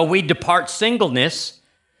 So we depart singleness.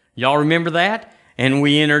 Y'all remember that? And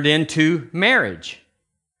we entered into marriage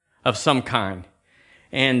of some kind.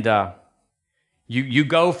 And you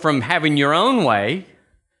go from having your own way,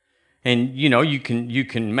 and you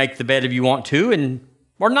can make the bed if you want to,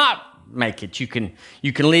 or not make it. You can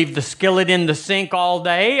leave the skillet in the sink all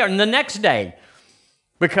day and the next day,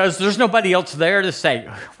 because there's nobody else there to say,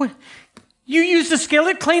 you use the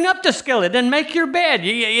skillet, clean up the skillet, and make your bed.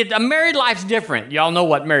 A married life's different. Y'all know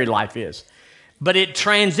what married life is. But it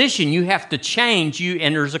transition, you have to change,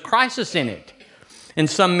 and there's a crisis in it. And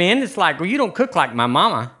some men, it's like, well, you don't cook like my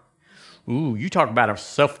mama. Ooh, you talk about a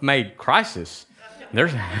self-made crisis.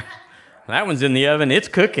 That one's in the oven, it's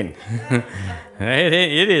cooking.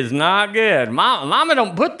 It is not good. Mama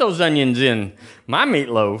don't put those onions in my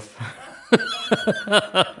meatloaf.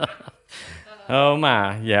 Oh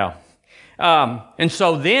my, yeah. And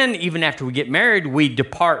so then, even after we get married, we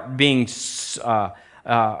depart being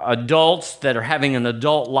adults that are having an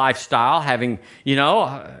adult lifestyle, having,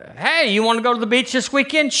 hey, you want to go to the beach this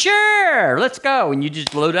weekend? Sure, let's go. And you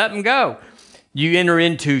just load up and go. You enter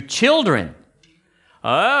into children.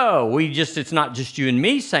 Oh, it's not just you and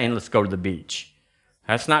me saying, let's go to the beach.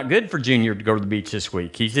 That's not good for Junior to go to the beach this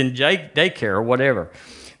week. He's in daycare or whatever.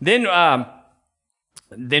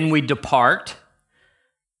 Then we depart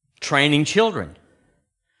training children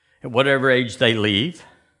at whatever age they leave.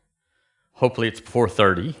 Hopefully it's before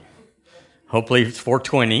 30. Hopefully it's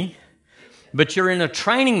 420. But you're in a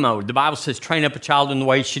training mode. The Bible says, train up a child in the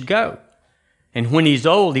way he should go. And when he's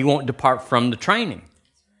old, he won't depart from the training.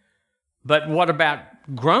 But what about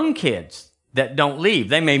grown kids that don't leave?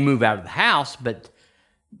 They may move out of the house, but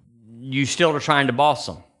you still are trying to boss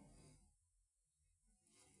them.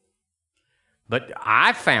 But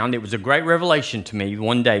I found it was a great revelation to me.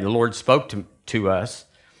 One day the Lord spoke to us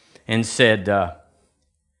and said,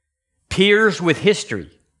 peers with history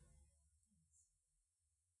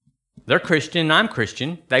They're Christian and I'm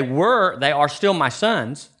Christian. They are still my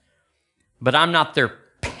sons, but I'm not their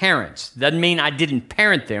parents. Doesn't mean I didn't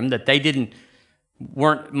parent them, that they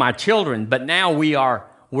weren't my children, but now we're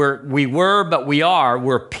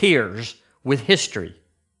peers with history.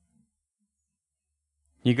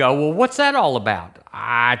 You go, well, what's that all about?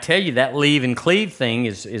 I tell you, that leave and cleave thing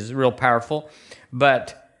is real powerful.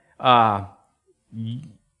 But let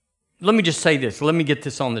me just say this. Let me get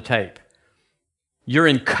this on the tape. You're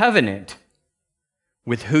in covenant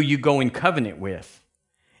with who you go in covenant with.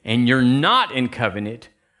 And you're not in covenant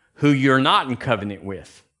who you're not in covenant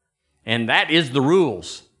with. And that is the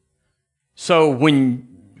rules. So when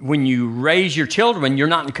you raise your children, you're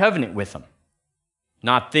not in covenant with them.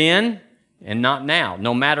 Not then and not now.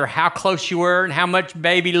 No matter how close you were and how much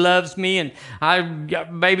baby loves me and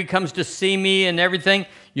baby comes to see me and everything,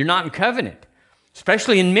 you're not in covenant.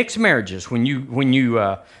 Especially in mixed marriages, when you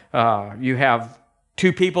have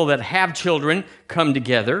two people that have children come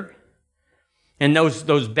together, and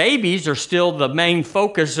those babies are still the main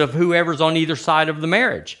focus of whoever's on either side of the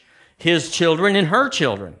marriage, his children and her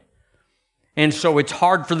children. And so it's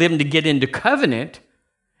hard for them to get into covenant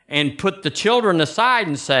and put the children aside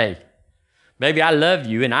and say, baby, I love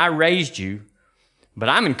you and I raised you, but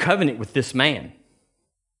I'm in covenant with this man.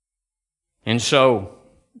 And so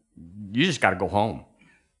you just got to go home.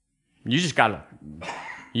 You just got to,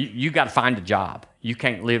 you got to find a job. You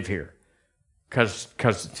can't live here. Because,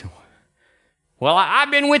 well,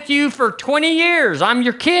 I've been with you for 20 years. I'm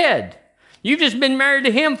your kid. You've just been married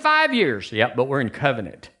to him 5 years. Yep, but we're in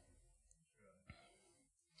covenant.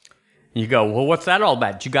 You go, well, what's that all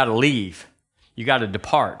about? You got to leave. You got to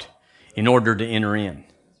depart in order to enter in.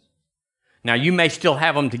 Now, you may still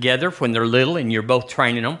have them together when they're little and you're both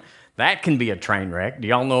training them. That can be a train wreck. Do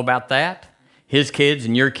y'all know about that? His kids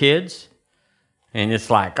and your kids. And it's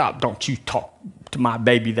like, oh, don't you talk to my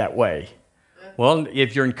baby that way. Well,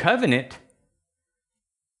 if you're in covenant,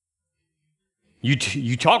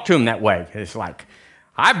 you talk to him that way. It's like,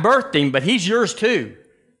 I birthed him, but he's yours too.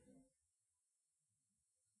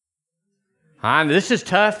 This is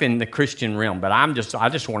tough in the Christian realm, but I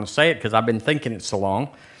just want to say it because I've been thinking it so long,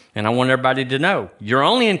 and I want everybody to know. You're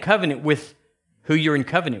only in covenant with who you're in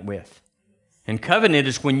covenant with. And covenant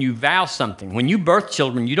is when you vow something. When you birth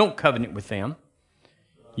children, you don't covenant with them.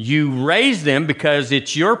 You raise them because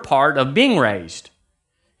it's your part of being raised.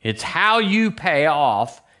 It's how you pay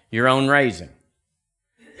off your own raising.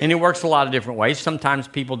 And it works a lot of different ways. Sometimes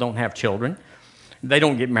people don't have children. They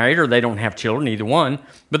don't get married or they don't have children, either one.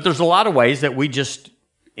 But there's a lot of ways that we just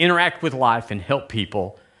interact with life and help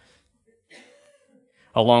people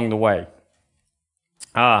along the way.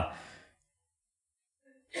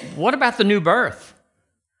 What about the new birth?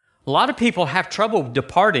 A lot of people have trouble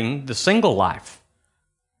departing the single life.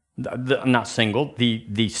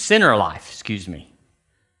 The sinner life, excuse me.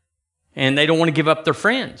 And they don't want to give up their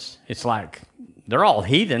friends. It's like, they're all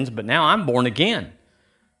heathens, but now I'm born again.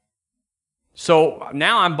 So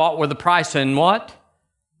now I'm bought with a price and what?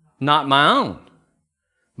 Not my own.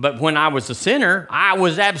 But when I was a sinner, I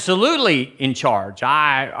was absolutely in charge.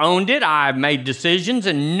 I owned it. I made decisions,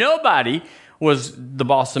 and nobody was the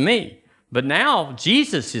boss of me. But now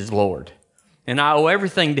Jesus is Lord, and I owe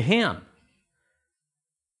everything to him.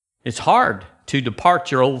 It's hard to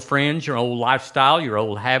depart your old friends, your old lifestyle, your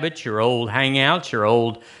old habits, your old hangouts, your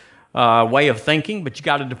old way of thinking, but you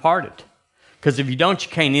got to depart it. Because if you don't,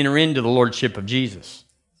 you can't enter into the lordship of Jesus.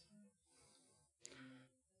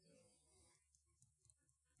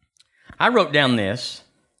 I wrote down this.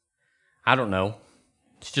 I don't know.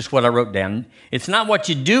 It's just what I wrote down. It's not what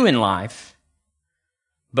you do in life,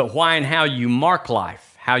 but why and how you mark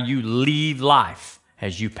life, how you leave life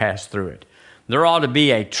as you pass through it. There ought to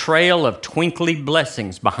be a trail of twinkly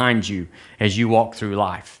blessings behind you as you walk through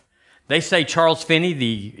life. They say Charles Finney,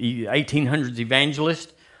 the 1800s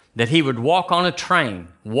evangelist, that he would walk on a train,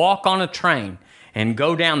 and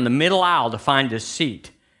go down the middle aisle to find his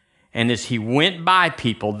seat. And as he went by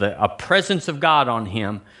people, a presence of God on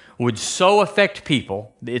him would so affect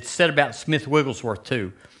people, it's said about Smith Wigglesworth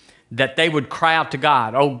too, that they would cry out to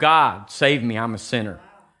God, "Oh God, save me, I'm a sinner."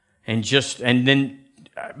 And then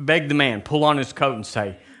beg the man, pull on his coat and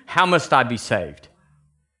say, "How must I be saved?"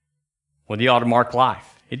 Well, you ought to mark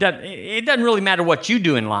life. It doesn't really matter what you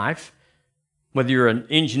do in life, whether you're an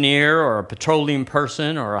engineer or a petroleum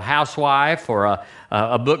person or a housewife or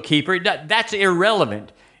a bookkeeper. That's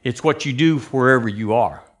irrelevant. It's what you do wherever you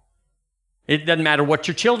are. It doesn't matter what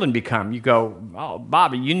your children become. You go, "Oh,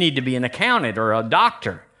 Bobby, you need to be an accountant or a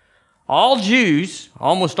doctor."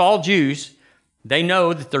 Almost all Jews, they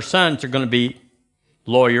know that their sons are going to be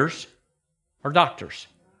lawyers or doctors.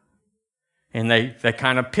 And they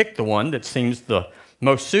kind of pick the one that seems the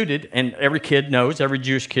most suited, and every kid knows, every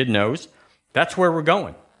Jewish kid knows, that's where we're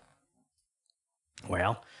going.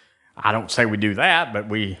 Well, I don't say we do that, but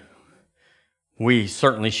we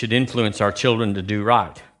certainly should influence our children to do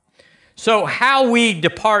right. So how we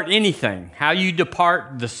depart anything, how you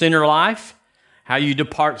depart the sinner life, how you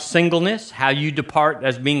depart singleness, how you depart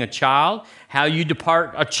as being a child, how you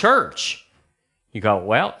depart a church. You go,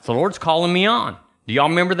 well, the Lord's calling me on. Do y'all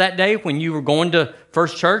remember that day when you were going to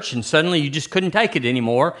First Church and suddenly you just couldn't take it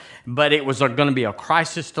anymore, but it was going to be a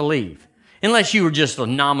crisis to leave? Unless you were just a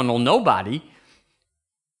nominal nobody.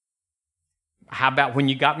 How about when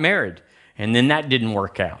you got married and then that didn't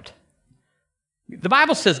work out? The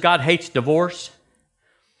Bible says God hates divorce,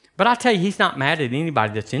 but I tell you, He's not mad at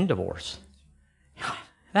anybody that's in divorce.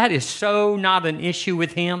 That is so not an issue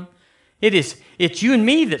with Him. It's you and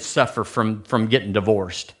me that suffer from getting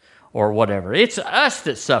divorced or whatever. It's us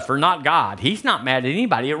that suffer, not God. He's not mad at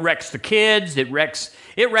anybody. It wrecks the kids. It wrecks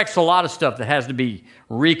a lot of stuff that has to be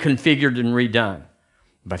reconfigured and redone.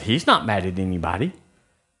 But He's not mad at anybody.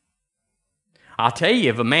 I'll tell you,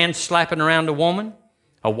 if a man's slapping around a woman,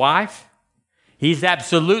 a wife, He's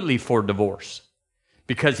absolutely for divorce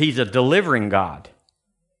because He's a delivering God.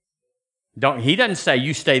 He doesn't say,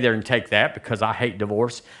 you stay there and take that because I hate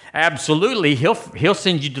divorce. Absolutely, he'll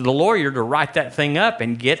send you to the lawyer to write that thing up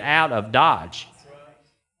and get out of Dodge.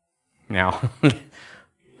 Now,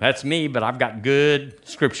 that's me, but I've got good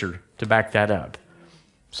scripture to back that up.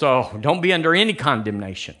 So don't be under any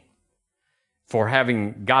condemnation for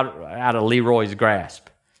having got out of Leroy's grasp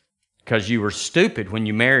because you were stupid when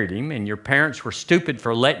you married him and your parents were stupid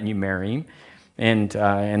for letting you marry him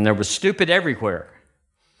and there was stupid everywhere.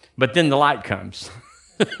 But then the light comes.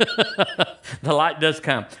 The light does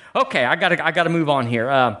come. Okay, I got to move on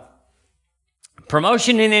here.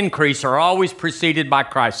 Promotion and increase are always preceded by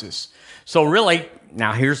crisis. So really,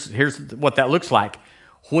 now here's what that looks like.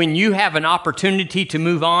 When you have an opportunity to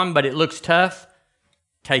move on, but it looks tough,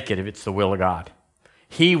 take it if it's the will of God.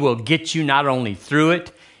 He will get you not only through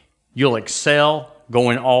it, you'll excel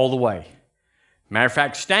going all the way. Matter of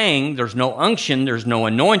fact, staying, there's no unction, there's no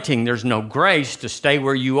anointing, there's no grace to stay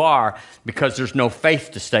where you are because there's no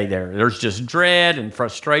faith to stay there. There's just dread and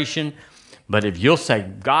frustration. But if you'll say,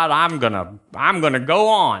 God, I'm gonna go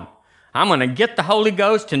on. I'm gonna get the Holy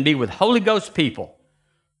Ghost and be with Holy Ghost people.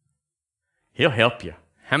 He'll help you.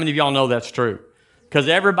 How many of y'all know that's true? Because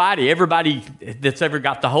everybody that's ever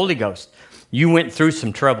got the Holy Ghost, you went through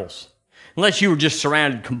some troubles. Unless you were just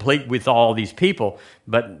surrounded complete with all these people,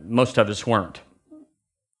 but most of us weren't.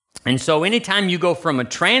 And so anytime you go from a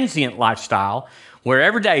transient lifestyle, where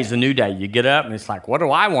every day is a new day, you get up and it's like, what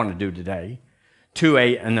do I want to do today? To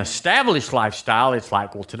an established lifestyle, it's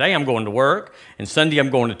like, well, today I'm going to work, and Sunday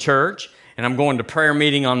I'm going to church, and I'm going to prayer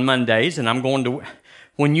meeting on Mondays, and I'm going to...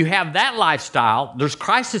 When you have that lifestyle, there's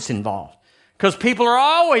crisis involved. Because people are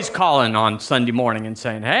always calling on Sunday morning and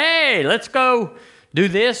saying, hey, let's go do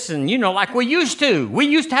this, and like we used to. We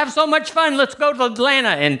used to have so much fun. Let's go to Atlanta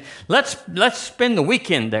and let's spend the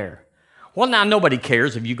weekend there. Well, now nobody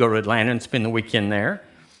cares if you go to Atlanta and spend the weekend there.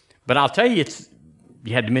 But I'll tell you,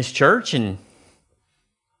 you had to miss church, and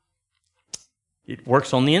it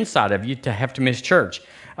works on the inside of you to have to miss church.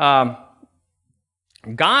 God's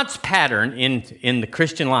pattern in the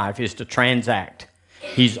Christian life is to transact.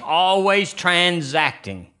 He's always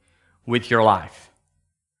transacting with your life.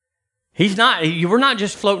 We're not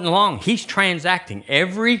just floating along. He's transacting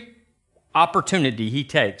every opportunity He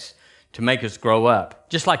takes to make us grow up,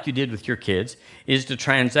 just like you did with your kids, is to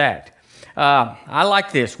transact. I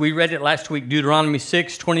like this. We read it last week, Deuteronomy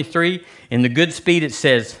 6:23. In the Good Speed, it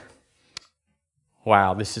says,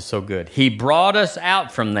 wow, this is so good. He brought us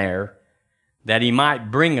out from there that He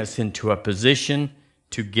might bring us into a position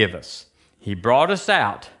to give us. He brought us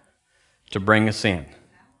out to bring us in.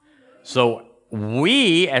 So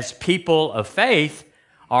we, as people of faith,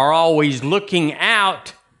 are always looking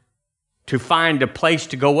out to find a place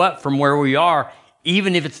to go up from where we are,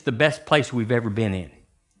 even if it's the best place we've ever been in.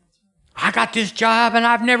 I got this job and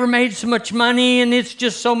I've never made so much money and it's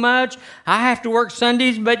just so much. I have to work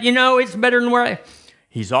Sundays, but it's better than where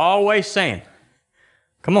He's always saying,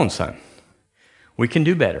 come on, son, we can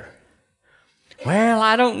do better. Well,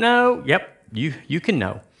 I don't know. Yep, you can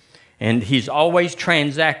know. And He's always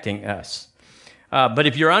transacting us. But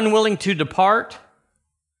if you're unwilling to depart,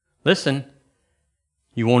 listen,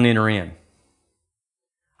 you won't enter in.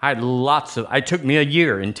 It took me a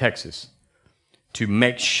year in Texas to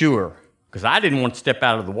make sure, because I didn't want to step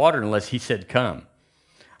out of the water unless He said come.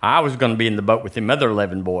 I was going to be in the boat with them other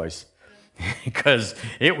 11 boys. because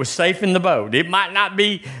it was safe in the boat. It might not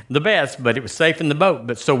be the best, but it was safe in the boat.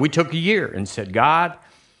 But so we took a year and said, God,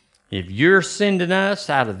 if you're sending us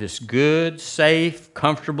out of this good, safe,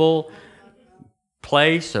 comfortable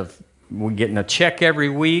place of we're getting a check every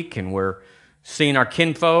week and we're seeing our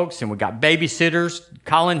kinfolks and we got babysitters.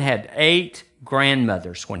 Colin had 8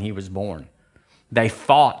 grandmothers when he was born. They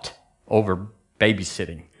fought over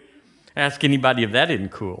babysitting. Ask anybody if that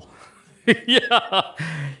isn't cool. Yeah,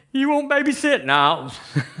 you won't babysit? No.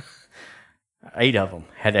 8 of them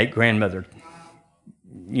had 8 grandmother,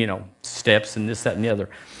 steps and this, that, and the other.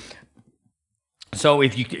 So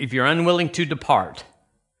if you're unwilling to depart,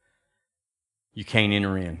 you can't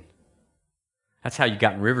enter in. That's how you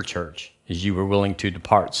got in River Church, is you were willing to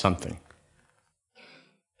depart something.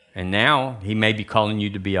 And now he may be calling you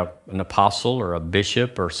to be an apostle or a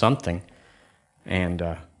bishop or something. And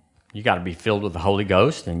you got to be filled with the Holy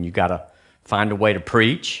Ghost, and you got to find a way to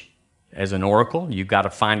preach as an oracle. You got to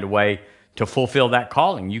find a way to fulfill that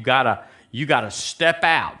calling. You got to step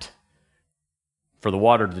out for the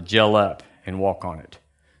water to gel up and walk on it.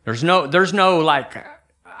 There's no like,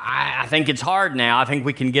 I think it's hard now. I think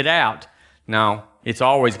we can get out. No, it's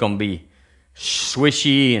always going to be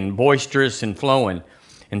swishy and boisterous and flowing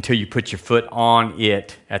until you put your foot on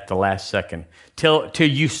it at the last second. Till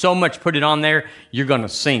you so much put it on there, you're going to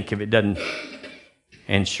sink if it doesn't.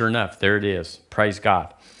 And sure enough, there it is. Praise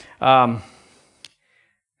God. Let's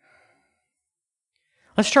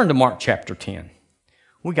turn to Mark chapter 10.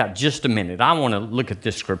 We got just a minute. I want to look at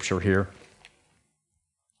this scripture here.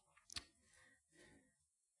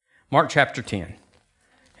 Mark chapter 10.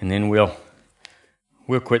 And then we'll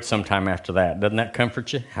quit sometime after that. Doesn't that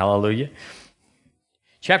comfort you? Hallelujah.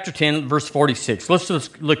 Chapter 10, verse 46. Let's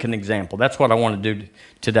just look at an example. That's what I want to do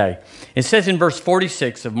today. It says in verse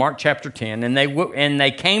 46 of Mark chapter 10, and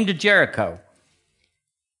they came to Jericho.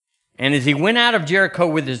 And as he went out of Jericho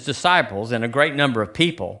with his disciples and a great number of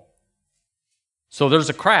people, so there's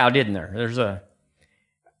a crowd, isn't there?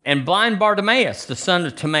 And blind Bartimaeus, the son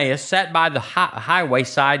of Timaeus, sat by the highway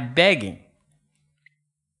side begging.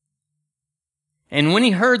 And when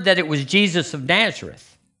he heard that it was Jesus of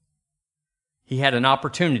Nazareth, he had an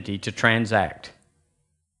opportunity to transact.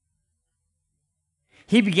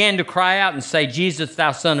 He began to cry out and say, Jesus,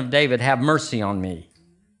 thou son of David, have mercy on me.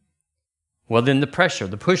 Well, then the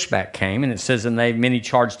pushback came, and it says, and many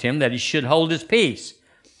charged him that he should hold his peace.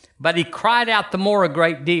 But he cried out the more a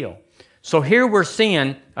great deal. So here we're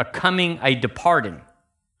seeing a departing.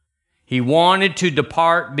 He wanted to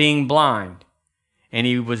depart being blind, and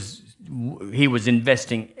he was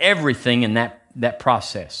investing everything in that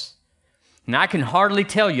process. Now, I can hardly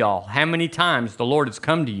tell y'all how many times the Lord has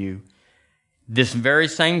come to you, this very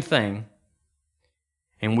same thing,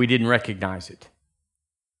 and we didn't recognize it.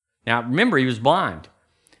 Now, remember, he was blind.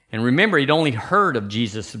 And remember, he'd only heard of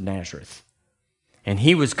Jesus of Nazareth. And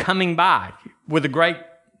he was coming by with a great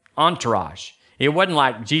entourage. It wasn't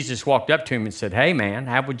like Jesus walked up to him and said, hey, man,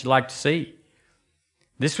 how would you like to see?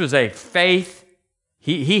 This was a faith.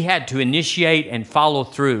 He had to initiate and follow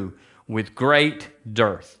through with great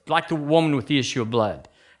dearth. Like the woman with the issue of blood.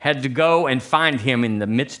 Had to go and find him in the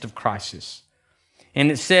midst of crisis.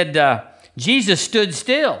 And it said, Jesus stood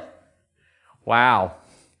still. Wow.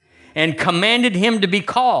 And commanded him to be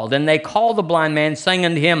called. And they called the blind man, saying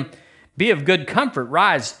unto him, be of good comfort,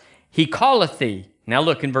 rise, he calleth thee. Now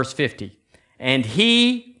look in verse 50. And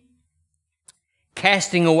he,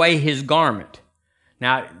 casting away his garment.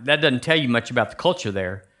 Now, that doesn't tell you much about the culture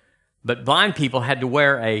there, but blind people had to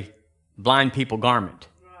wear a blind people garment.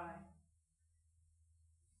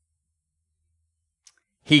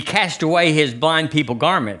 He cast away his blind people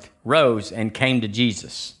garment, rose, and came to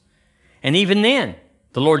Jesus. And even then,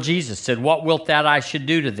 the Lord Jesus said, what wilt thou I should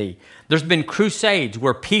do to thee? There's been crusades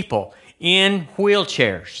where people in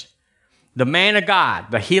wheelchairs, the man of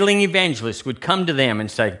God, the healing evangelist, would come to them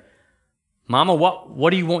and say, Mama, what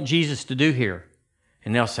do you want Jesus to do here?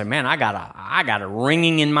 And they'll say, man, I got a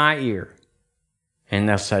ringing in my ear. And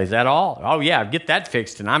they'll say, is that all? Oh, yeah, get that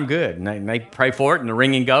fixed and I'm good. And they pray for it and the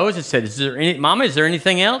ringing goes. It said, Mama, is there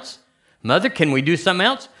anything else? Mother, can we do something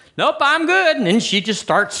else? Nope, I'm good. And then she just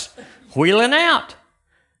starts wheeling out.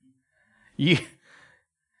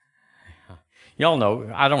 Y'all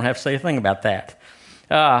know, I don't have to say a thing about that.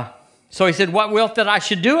 So he said, what wilt that I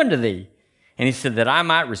should do unto thee? And he said, that I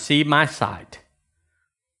might receive my sight.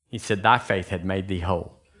 He said, thy faith had made thee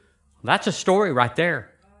whole. That's a story right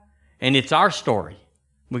there. And it's our story.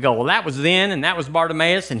 We go, well, that was then, and that was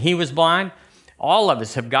Bartimaeus, and he was blind. All of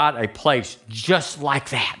us have got a place just like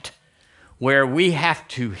that, where we have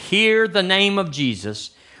to hear the name of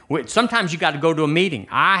Jesus. Sometimes you got to go to a meeting.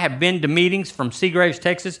 I have been to meetings from Seagraves,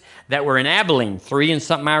 Texas, that were in Abilene, 3 and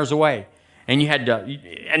something hours away. And you had to,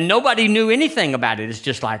 and nobody knew anything about it. It's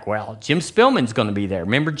just like, well, Jim Spillman's going to be there.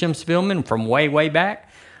 Remember Jim Spillman from way, way back?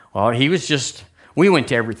 Well, we went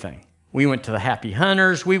to everything. We went to the Happy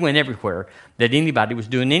Hunters. We went everywhere that anybody was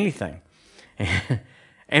doing anything.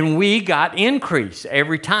 And we got increase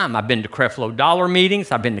every time. I've been to Creflo Dollar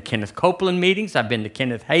meetings. I've been to Kenneth Copeland meetings. I've been to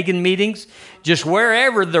Kenneth Hagin meetings. Just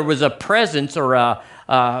wherever there was a presence or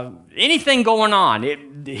anything going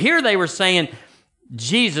on. Here they were saying,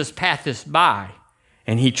 Jesus passed us by.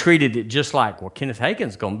 And he treated it just like, well, Kenneth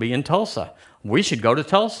Hagin's going to be in Tulsa. We should go to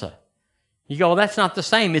Tulsa. You go, well, that's not the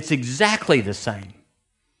same. It's exactly the same.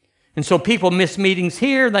 And so people miss meetings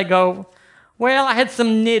here. They go, well, I had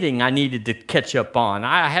some knitting I needed to catch up on.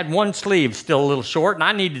 I had one sleeve still a little short, and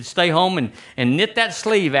I needed to stay home and knit that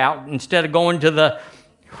sleeve out instead of going to the...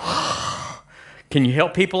 Can you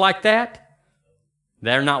help people like that?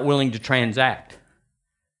 They're not willing to transact.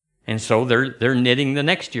 And so they're knitting the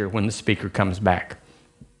next year when the speaker comes back.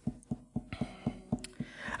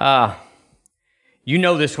 You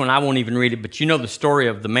know this one, I won't even read it, but you know the story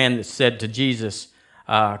of the man that said to Jesus,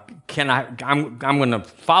 I'm going to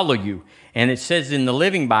follow you. And it says in the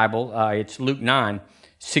Living Bible, it's Luke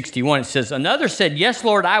 9:61, it says, another said, yes,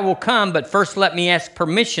 Lord, I will come, but first let me ask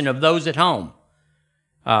permission of those at home.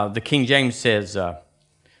 The King James says, what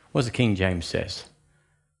does the King James says?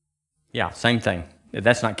 Yeah, same thing.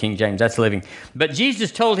 That's not King James, that's Living. But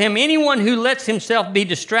Jesus told him, anyone who lets himself be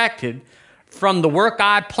distracted from the work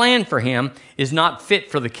I planned for him is not fit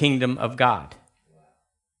for the kingdom of God.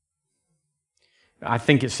 I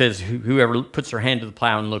think it says whoever puts their hand to the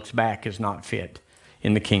plow and looks back is not fit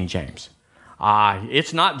in the King James.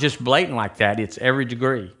 It's not just blatant like that. It's every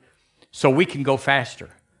degree. So we can go faster.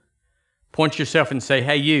 Point yourself and say,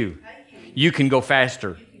 hey, you can go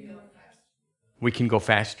faster. We can go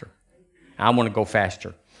faster. I want to go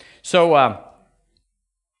faster. So,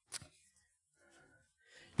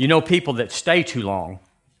 you know people that stay too long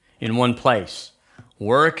in one place,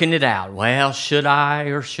 working it out. Well, should I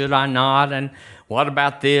or should I not? And what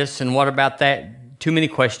about this and what about that? Too many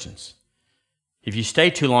questions. If you stay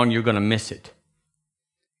too long, you're going to miss it.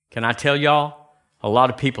 Can I tell y'all? A lot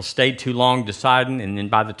of people stayed too long deciding, and then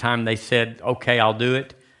by the time they said, okay, I'll do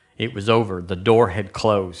it, it was over. The door had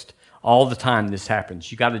closed. All the time this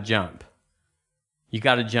happens. You got to jump. You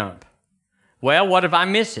got to jump. Well, what if I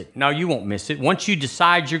miss it? No, you won't miss it. Once you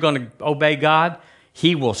decide you're going to obey God,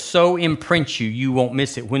 He will so imprint you, you won't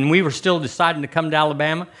miss it. When we were still deciding to come to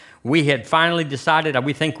Alabama, we had finally decided,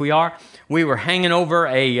 we think we are, we were hanging over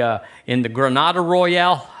in the Granada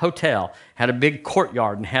Royale Hotel, had a big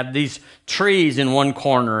courtyard and had these trees in one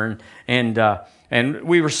corner, and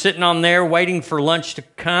we were sitting on there waiting for lunch to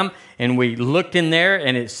come, and we looked in there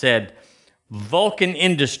and it said, Vulcan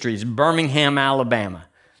Industries, Birmingham, Alabama.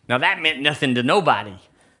 Now that meant nothing to nobody,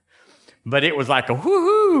 but it was like a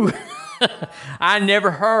whoo-hoo. I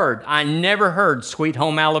never heard Sweet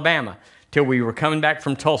Home Alabama till we were coming back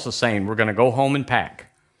from Tulsa saying, we're going to go home and pack.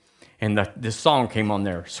 And this song came on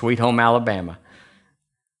there, Sweet Home Alabama.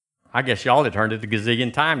 I guess y'all had heard it a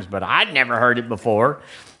gazillion times, but I'd never heard it before.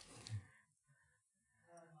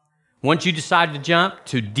 Once you decide to jump,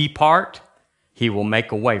 to depart, He will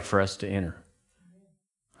make a way for us to enter.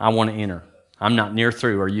 I want to enter. I'm not near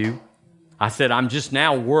through, are you? I said, I just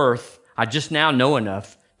now know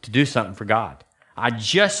enough to do something for God. I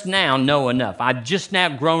just now know enough. I just now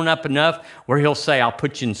grown up enough where He'll say, I'll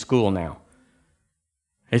put you in school now.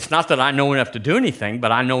 It's not that I know enough to do anything,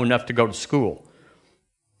 but I know enough to go to school.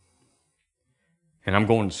 And I'm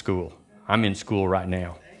going to school. I'm in school right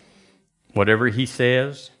now. Whatever He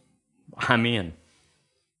says, I'm in.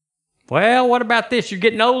 Well, what about this? You're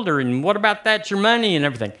getting older, and what about that? Your money and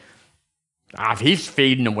everything. He's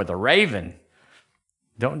feeding them with a raven.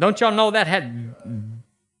 Don't y'all know that had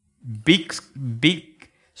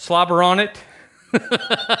beak slobber on it?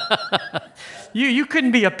 You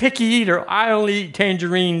couldn't be a picky eater. I only eat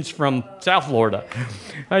tangerines from South Florida.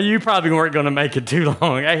 You probably weren't going to make it too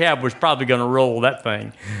long. Ahab was probably going to roll that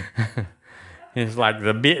thing. It's like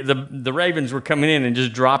the ravens were coming in and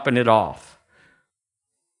just dropping it off.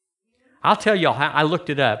 I'll tell y'all, I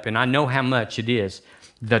looked it up, and I know how much it is.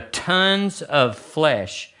 The tons of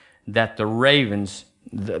flesh that the ravens,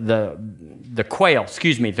 the quail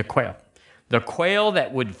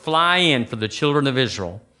that would fly in for the children of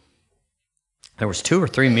Israel, there was 2 or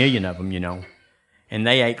 3 million of them, and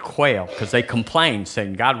they ate quail because they complained,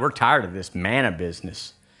 saying, God, we're tired of this manna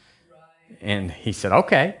business. And He said,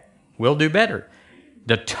 okay, we'll do better.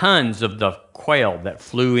 The tons of the quail that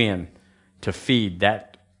flew in to feed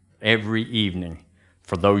that every evening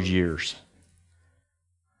for those years.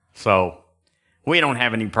 So we don't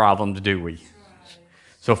have any problems, do we?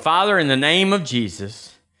 So, Father, in the name of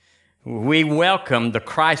Jesus, we welcome the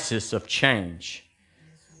crisis of change.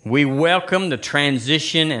 We welcome the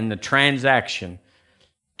transition and the transaction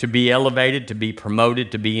to be elevated, to be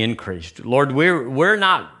promoted, to be increased. Lord, we're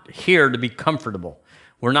not here to be comfortable.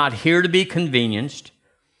 We're not here to be convenienced.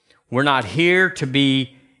 We're not here to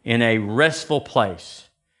be in a restful place.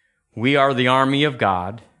 We are the army of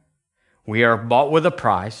God. We are bought with a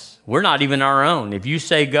price. We're not even our own. If you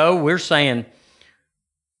say go, we're saying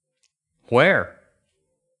where?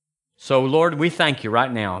 So, Lord, we thank you right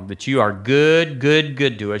now that you are good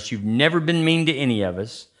to us. You've never been mean to any of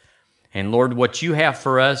us. And, Lord, what you have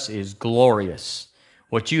for us is glorious.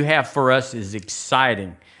 What you have for us is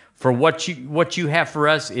exciting. For what you have for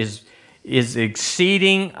us is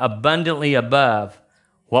exceeding abundantly above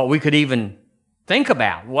what we could even think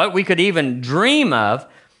about, what we could even dream of.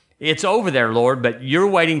 It's over there, Lord, but you're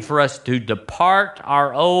waiting for us to depart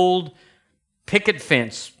our old picket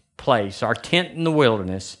fence place, our tent in the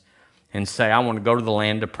wilderness, and say, I want to go to the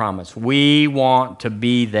land of promise. We want to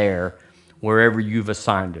be there wherever you've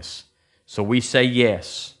assigned us. So we say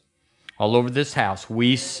yes. All over this house,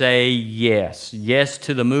 we say yes. Yes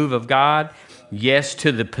to the move of God. Yes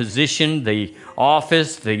to the position, the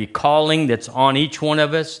office, the calling that's on each one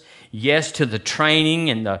of us. Yes to the training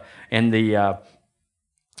and the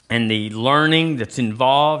learning that's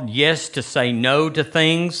involved. Yes to say no to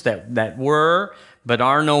things that were but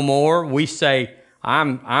are no more. We say,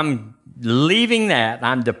 I'm leaving that,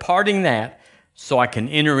 I'm departing that so I can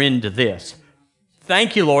enter into this.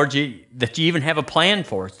 Thank you, Lord, that you even have a plan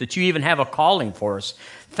for us, that you even have a calling for us.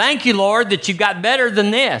 Thank you, Lord, that you've got better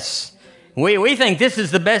than this. We think this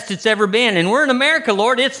is the best it's ever been. And we're in America,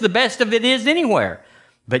 Lord. It's the best of it is anywhere.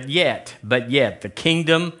 But yet, the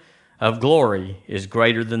kingdom of glory is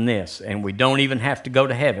greater than this. And we don't even have to go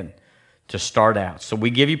to heaven to start out. So we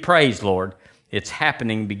give you praise, Lord. It's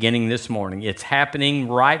happening beginning this morning. It's happening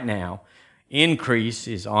right now. Increase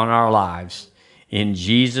is on our lives. In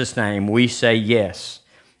Jesus' name, we say yes.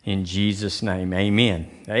 In Jesus' name, amen.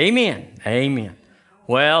 Amen. Amen.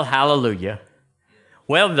 Well, hallelujah.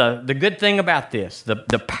 Well, the good thing about this,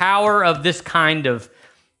 the power of this kind of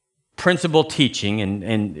principle teaching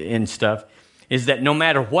and stuff is that no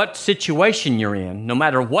matter what situation you're in, no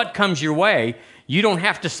matter what comes your way, you don't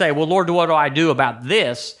have to say, well, Lord, what do I do about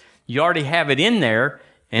this? You already have it in there,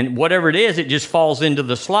 and whatever it is, it just falls into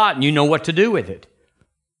the slot, and you know what to do with it.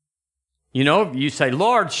 You know, you say,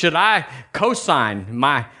 Lord, should I co-sign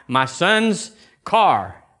my son's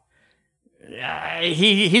car?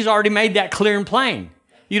 He's already made that clear and plain.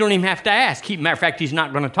 You don't even have to ask. Matter of fact, he's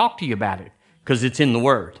not going to talk to you about it because it's in the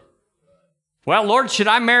Word. Well, Lord, should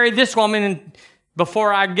I marry this woman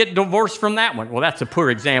before I get divorced from that one? Well, that's a poor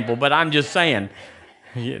example, but I'm just saying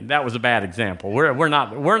that was a bad example. We're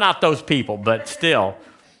not those people, but still.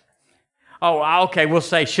 Oh, okay, we'll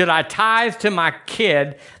say, should I tithe to my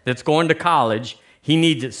kid that's going to college? He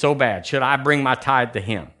needs it so bad. Should I bring my tithe to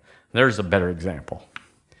him? There's a better example.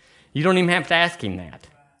 You don't even have to ask him that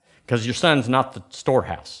because your son's not the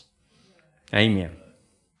storehouse. Amen.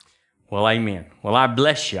 Well, amen. Well, I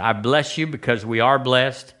bless you. I bless you because we are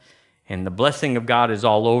blessed, and the blessing of God is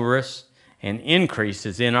all over us, and increase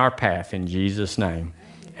is in our path in Jesus' name.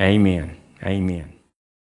 Amen. Amen.